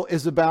Bible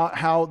is about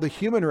how the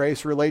human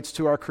race relates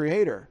to our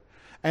Creator.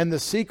 And the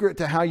secret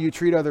to how you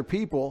treat other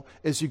people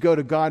is you go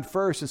to God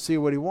first and see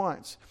what He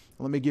wants.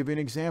 Let me give you an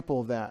example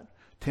of that.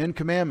 10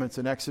 Commandments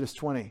in Exodus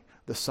 20.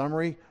 The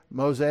summary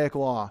Mosaic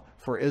law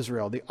for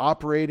Israel. The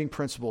operating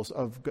principles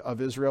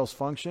of Israel's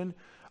function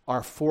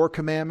are 4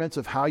 commandments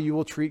of how you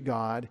will treat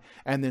God,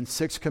 and then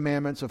 6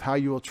 commandments of how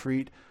you will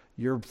treat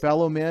your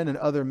fellow men and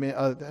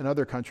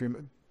other country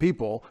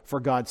people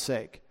for God's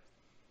sake.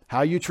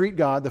 How you treat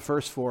God, the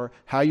first 4.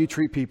 How you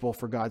treat people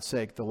for God's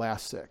sake, the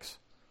last 6.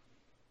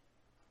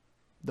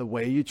 The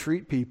way you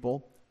treat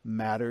people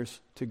matters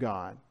to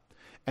God.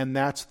 And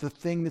that's the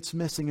thing that's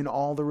missing in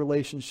all the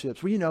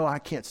relationships. Well, I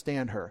can't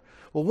stand her.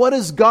 Well, what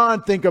does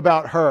God think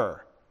about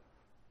her?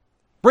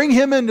 Bring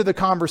Him into the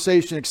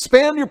conversation.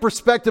 Expand your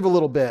perspective a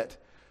little bit.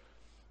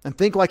 And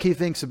think like He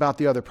thinks about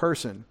the other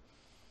person.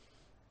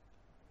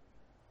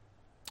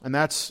 And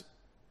that's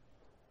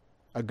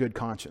a good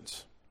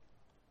conscience.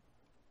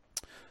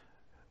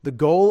 The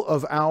goal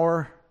of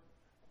our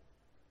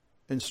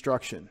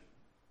instruction,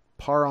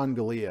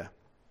 parangelia,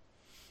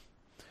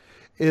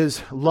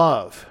 is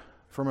love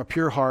from a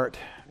pure heart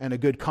and a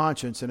good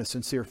conscience and a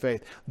sincere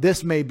faith.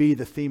 This may be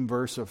the theme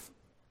verse of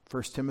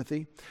 1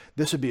 Timothy.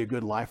 This would be a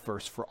good life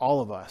verse for all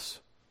of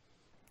us,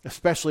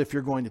 especially if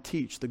you're going to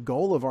teach. The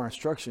goal of our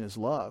instruction is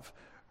love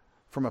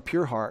from a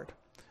pure heart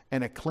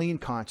and a clean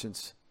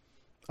conscience,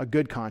 a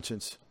good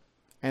conscience,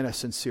 and a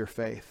sincere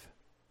faith.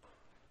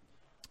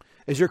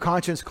 Is your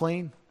conscience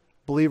clean?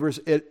 Believers,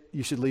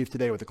 you should leave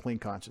today with a clean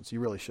conscience. You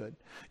really should.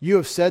 You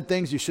have said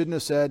things you shouldn't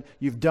have said.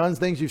 You've done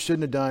things you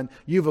shouldn't have done.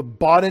 You've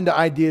bought into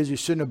ideas you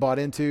shouldn't have bought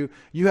into.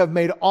 You have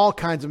made all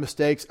kinds of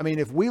mistakes. I mean,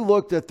 if we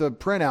looked at the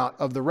printout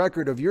of the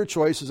record of your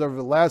choices over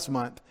the last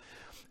month,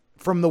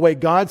 from the way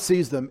God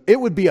sees them, it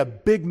would be a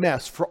big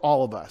mess for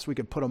all of us. We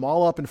could put them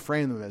all up and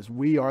frame them as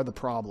we are the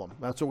problem.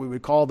 That's what we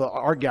would call the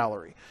art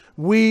gallery.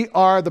 We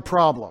are the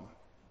problem.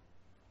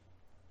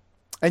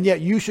 And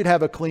yet you should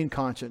have a clean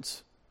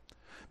conscience.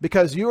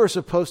 Because you are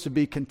supposed to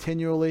be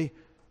continually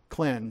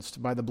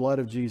cleansed by the blood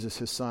of Jesus,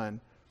 His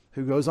Son,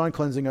 who goes on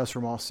cleansing us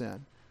from all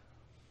sin.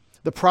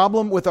 The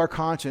problem with our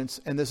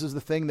conscience, and this is the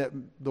thing that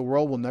the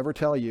world will never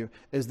tell you,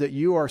 is that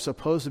you are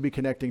supposed to be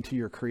connecting to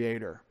your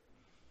Creator.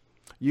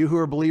 You who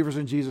are believers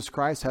in Jesus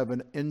Christ have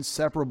an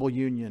inseparable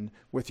union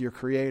with your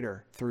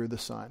Creator through the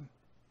Son.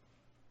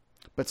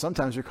 But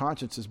sometimes your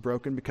conscience is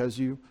broken because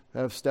you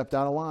have stepped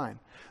out of line.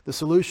 The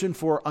solution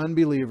for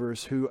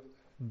unbelievers who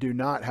do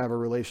not have a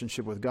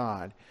relationship with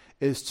God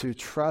is to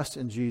trust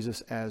in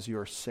Jesus as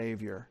your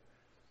Savior,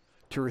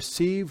 to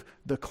receive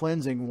the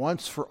cleansing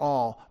once for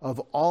all of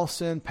all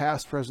sin,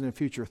 past, present, and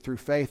future through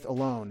faith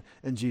alone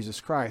in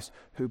Jesus Christ,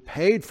 who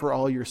paid for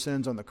all your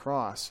sins on the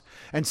cross.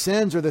 And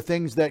sins are the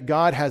things that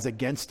God has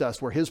against us,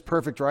 where His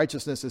perfect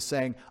righteousness is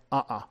saying,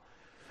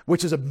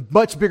 which is a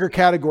much bigger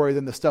category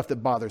than the stuff that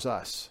bothers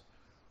us.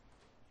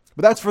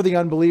 But that's for the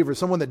unbeliever.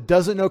 Someone that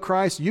doesn't know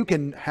Christ, you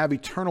can have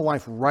eternal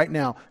life right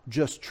now.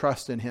 Just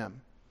trust in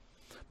him.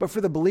 But for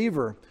the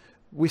believer,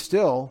 we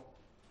still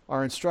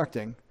are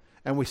instructing,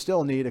 and we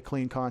still need a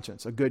clean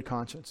conscience, a good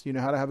conscience. You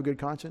know how to have a good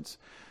conscience?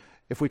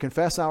 If we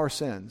confess our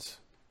sins,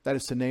 that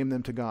is to name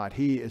them to God.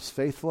 He is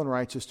faithful and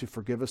righteous to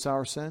forgive us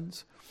our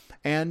sins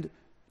and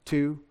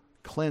to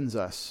cleanse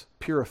us,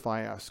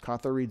 purify us,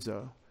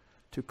 katharizo.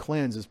 To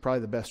cleanse is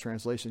probably the best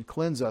translation.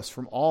 Cleanse us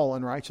from all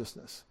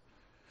unrighteousness.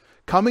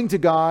 Coming to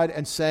God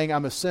and saying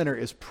I'm a sinner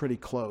is pretty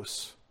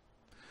close.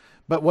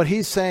 But what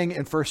he's saying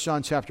in 1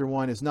 John chapter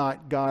 1 is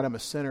not, God, I'm a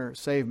sinner,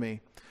 save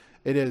me.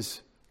 It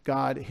is,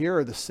 God, here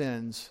are the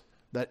sins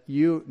that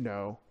you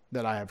know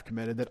that I have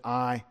committed, that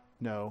I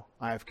know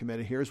I have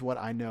committed. Here's what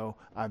I know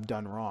I've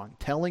done wrong.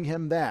 Telling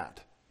him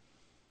that,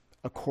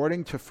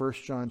 according to 1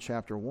 John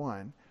chapter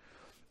 1,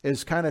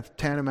 is kind of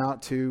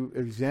tantamount to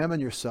examine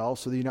yourself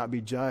so that you not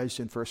be judged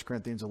in 1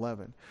 Corinthians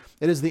 11.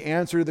 It is the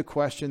answer to the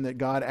question that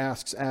God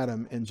asks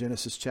Adam in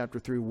Genesis chapter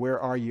 3, where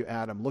are you,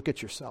 Adam? Look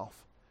at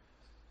yourself.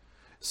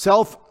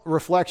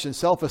 Self-reflection,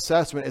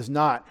 self-assessment is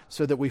not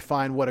so that we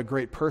find what a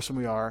great person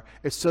we are.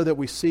 It's so that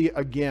we see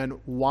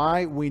again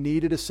why we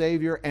needed a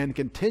Savior and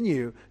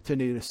continue to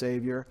need a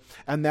Savior.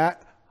 And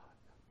that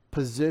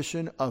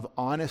position of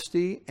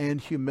honesty and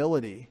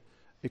humility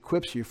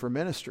equips you for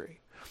ministry.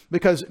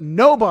 Because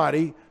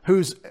nobody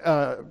who's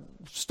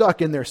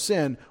stuck in their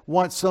sin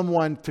wants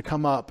someone to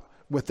come up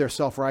with their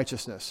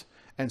self-righteousness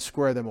and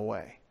square them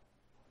away.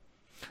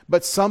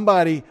 But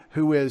somebody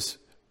who is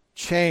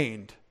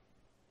chained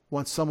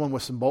wants someone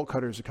with some bolt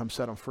cutters to come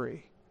set them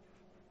free.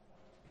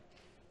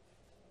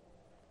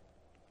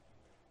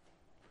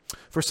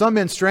 For some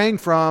men straying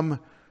from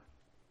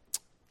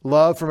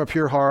love from a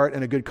pure heart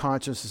and a good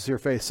conscience, sincere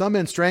faith. Some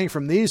men straying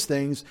from these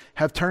things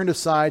have turned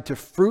aside to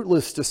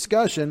fruitless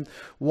discussion,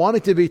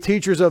 wanting to be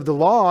teachers of the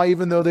law,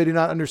 even though they do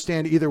not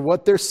understand either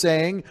what they're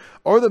saying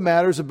or the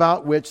matters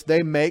about which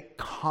they make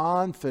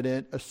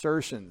confident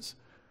assertions.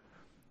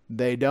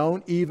 They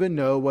don't even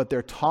know what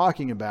they're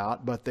talking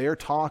about, but they're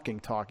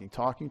talking.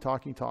 Oh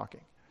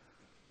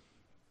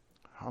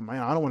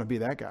man, I don't want to be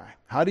that guy.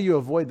 How do you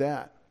avoid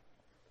that?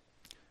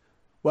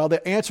 Well,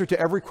 the answer to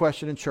every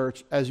question in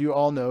church, as you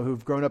all know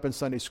who've grown up in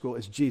Sunday school,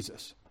 is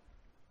Jesus.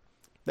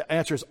 The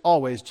answer is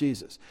always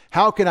Jesus.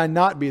 How can I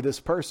not be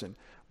this person?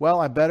 Well,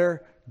 I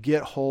better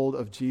get hold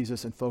of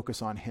Jesus and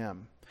focus on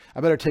him.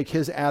 I better take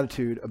his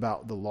attitude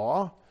about the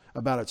law,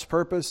 about its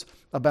purpose,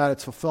 about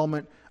its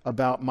fulfillment,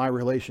 about my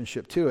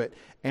relationship to it.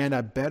 And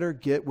I better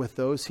get with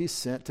those he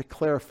sent to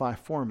clarify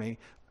for me,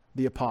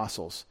 the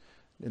apostles,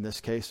 in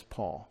this case,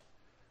 Paul.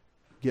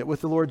 Get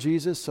with the Lord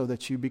Jesus so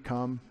that you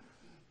become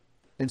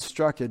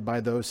instructed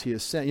by those he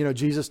has sent. You know,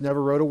 Jesus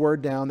never wrote a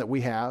word down that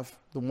we have.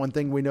 The one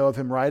thing we know of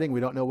him writing, we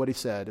don't know what he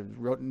said. He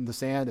wrote in the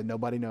sand and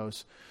nobody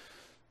knows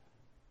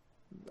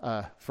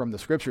from the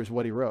scriptures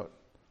what he wrote.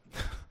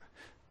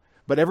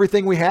 But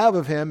everything we have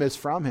of him is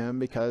from him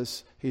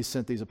because he's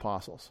sent these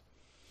apostles.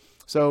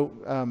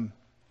 So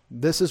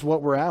this is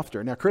what we're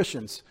after. Now,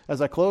 Christians,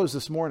 as I close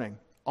this morning,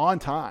 on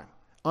time,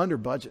 under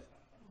budget,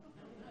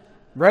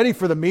 ready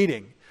for the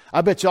meeting. I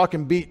bet y'all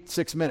can beat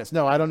 6 minutes.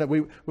 No, I don't know.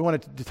 We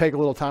wanted to take a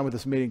little time with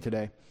this meeting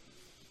today.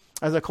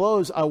 As I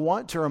close, I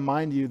want to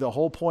remind you the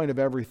whole point of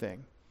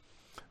everything.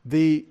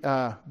 The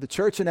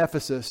church in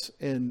Ephesus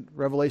in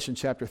Revelation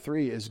chapter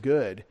 3 is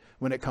good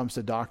when it comes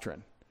to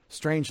doctrine.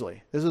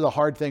 Strangely, this is a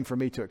hard thing for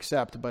me to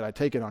accept, but I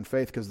take it on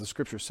faith because the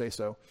scriptures say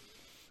so.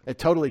 It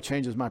totally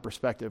changes my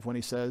perspective when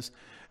he says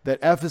that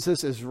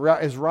Ephesus is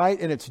right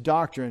in its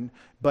doctrine,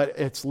 but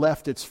it's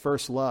left its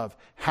first love.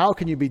 How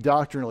can you be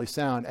doctrinally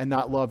sound and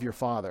not love your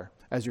Father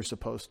as you're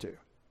supposed to?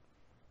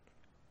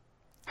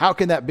 How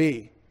can that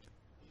be?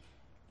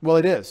 Well,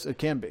 it is. It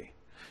can be.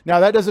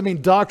 Now, that doesn't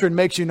mean doctrine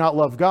makes you not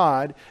love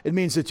God. It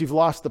means that you've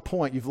lost the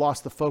point. You've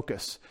lost the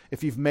focus.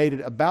 If you've made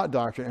it about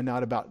doctrine and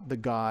not about the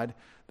God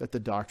that the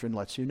doctrine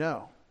lets you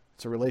know.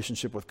 It's a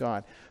relationship with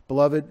God.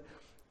 Beloved,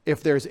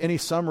 if there's any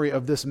summary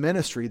of this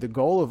ministry, the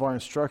goal of our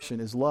instruction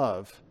is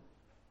love.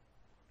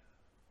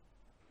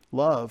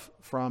 Love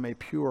from a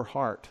pure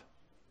heart.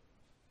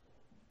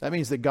 That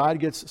means that God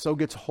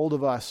gets hold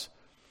of us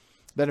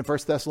that in 1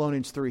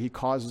 Thessalonians 3, he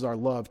causes our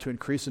love to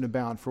increase and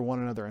abound for one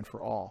another and for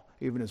all,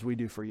 even as we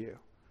do for you.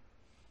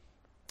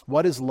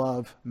 What does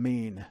love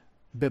mean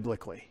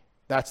biblically?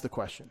 That's the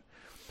question.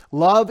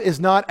 Love is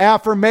not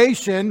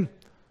affirmation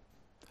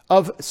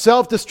of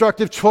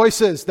self-destructive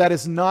choices. That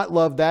is not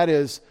love. That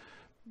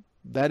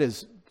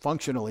is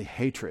functionally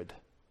hatred.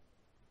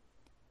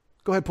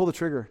 Go ahead, pull the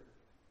trigger.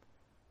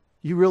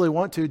 You really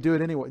want to do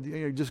it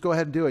anyway. Just go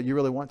ahead and do it. You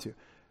really want to.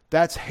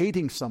 That's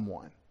hating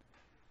someone.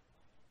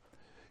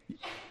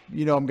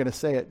 You know I'm going to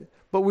say it.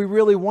 But we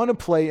really want to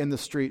play in the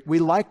street. We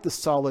like the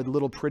solid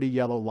little pretty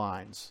yellow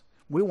lines.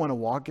 We want to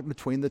walk in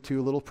between the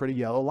two little pretty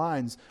yellow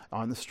lines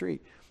on the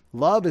street.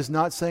 Love is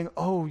not saying,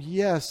 oh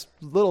yes,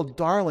 little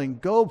darling,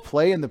 go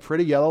play in the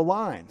pretty yellow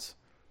lines.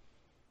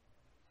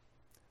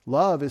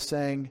 Love is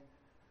saying,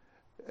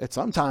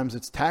 sometimes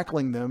it's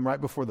tackling them right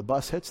before the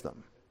bus hits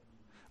them.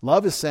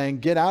 Love is saying,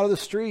 get out of the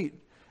street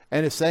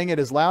and is saying it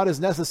as loud as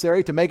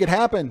necessary to make it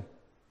happen.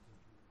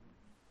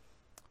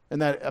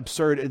 And that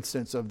absurd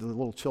instance of the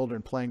little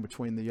children playing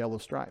between the yellow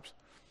stripes.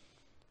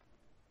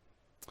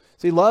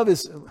 See, love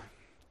is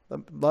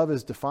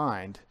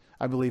defined,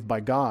 I believe,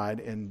 by God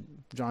in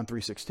John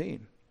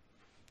 3:16.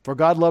 For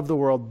God loved the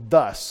world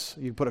thus,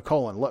 you put a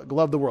colon,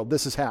 loved the world,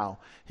 this is how.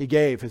 He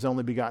gave his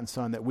only begotten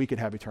Son that we could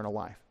have eternal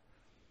life.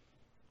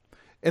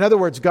 In other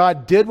words,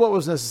 God did what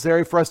was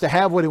necessary for us to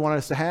have what he wanted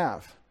us to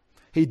have.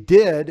 He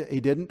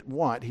didn't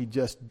want,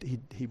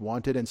 he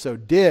wanted, and so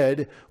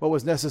did what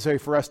was necessary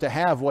for us to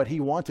have what he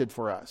wanted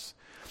for us.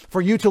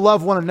 For you to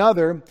love one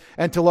another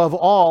and to love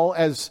all,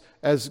 as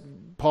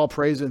Paul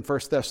prays in 1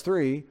 Thess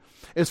 3,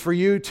 is for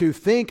you to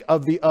think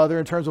of the other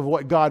in terms of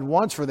what God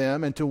wants for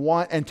them and to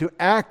want and to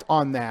act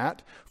on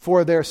that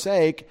for their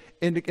sake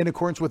in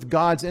accordance with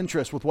God's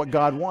interest, with what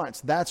God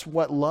wants. That's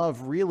what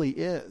love really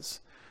is.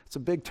 It's a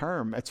big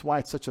term. That's why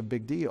it's such a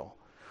big deal.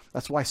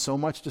 That's why so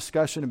much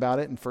discussion about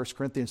it in 1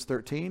 Corinthians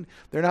 13.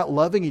 They're not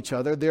loving each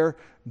other.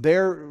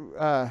 They're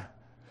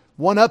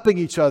one-upping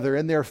each other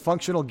in their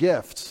functional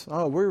gifts.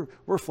 Oh,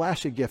 we're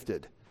flashy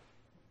gifted.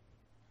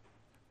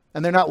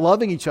 And they're not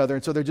loving each other,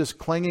 and so they're just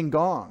clanging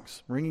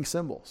gongs, ringing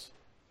cymbals.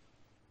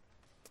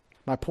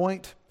 My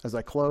point, as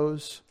I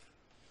close,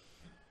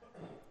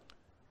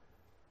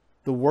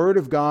 the Word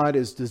of God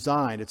is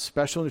designed, it's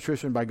special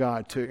nutrition by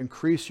God to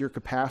increase your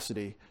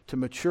capacity, to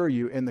mature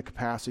you in the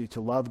capacity to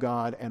love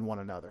God and one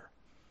another.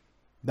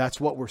 That's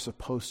what we're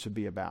supposed to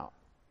be about.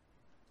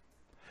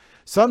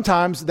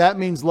 Sometimes that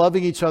means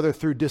loving each other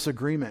through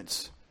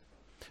disagreements,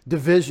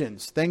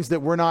 divisions, things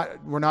that we're not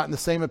in the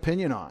same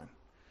opinion on.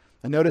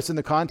 And notice in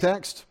the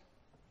context,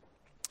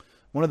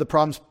 one of the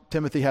problems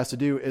Timothy has to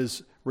do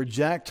is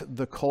reject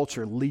the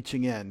culture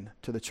leaching in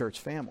to the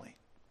church family.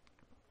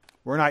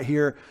 We're not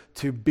here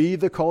to be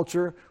the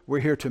culture. We're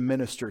here to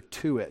minister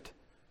to it.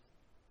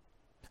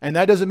 And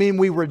that doesn't mean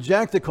we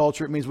reject the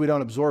culture. It means we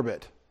don't absorb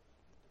it.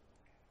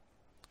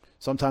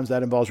 Sometimes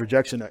that involves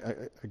rejection,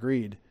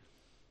 agreed.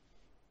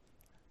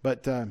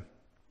 But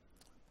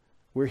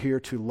we're here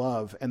to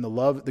love. And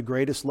the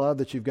greatest love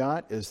that you've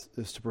got is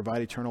to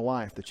provide eternal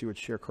life, that you would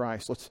share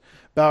Christ. Let's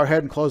bow our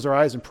head and close our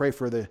eyes and pray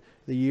for the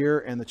year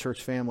and the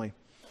church family.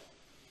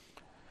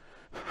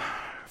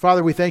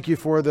 Father, we thank you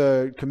for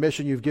the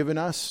commission you've given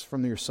us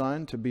from your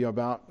Son to be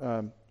about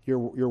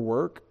your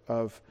work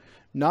of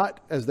not,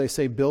 as they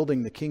say,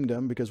 building the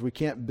kingdom, because we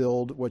can't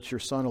build what your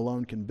Son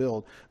alone can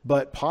build,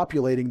 but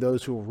populating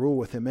those who will rule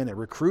with him in it,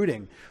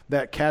 recruiting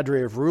that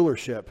cadre of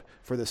rulership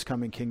for this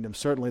coming kingdom.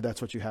 Certainly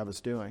that's what you have us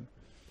doing.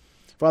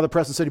 Father,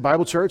 Preston City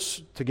Bible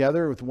Church,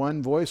 together with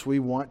one voice, we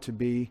want to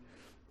be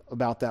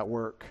about that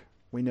work.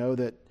 We know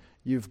that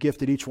you've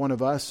gifted each one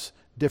of us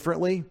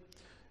differently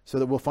so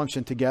that we'll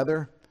function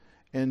together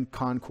in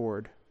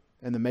concord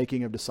and the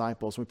making of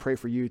disciples. We pray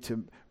for you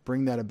to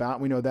bring that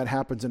about. We know that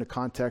happens in a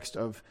context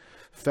of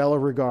fellow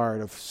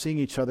regard, of seeing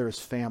each other as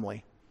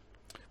family.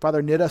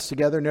 Father, knit us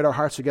together, knit our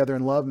hearts together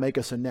in love, make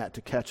us a net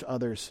to catch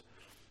others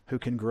who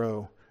can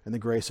grow in the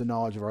grace and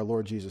knowledge of our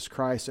Lord Jesus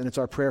Christ. And it's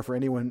our prayer for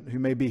anyone who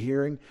may be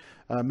hearing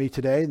me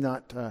today,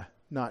 not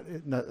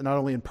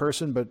only in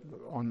person, but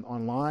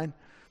online.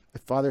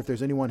 Father, if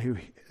there's anyone who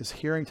is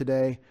hearing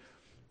today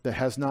that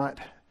has not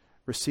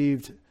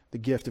received the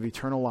gift of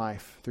eternal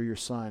life through your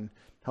Son,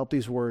 help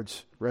these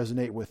words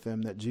resonate with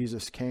them, that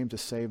Jesus came to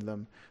save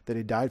them, that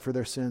he died for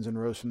their sins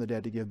and rose from the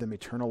dead to give them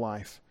eternal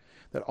life,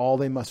 that all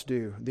they must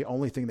do, the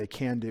only thing they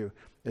can do,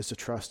 is to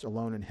trust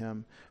alone in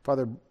him.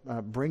 Father,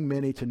 bring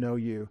many to know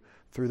you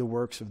through the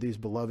works of these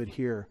beloved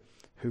here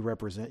who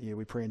represent you.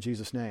 We pray in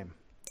Jesus' name.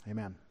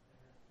 Amen.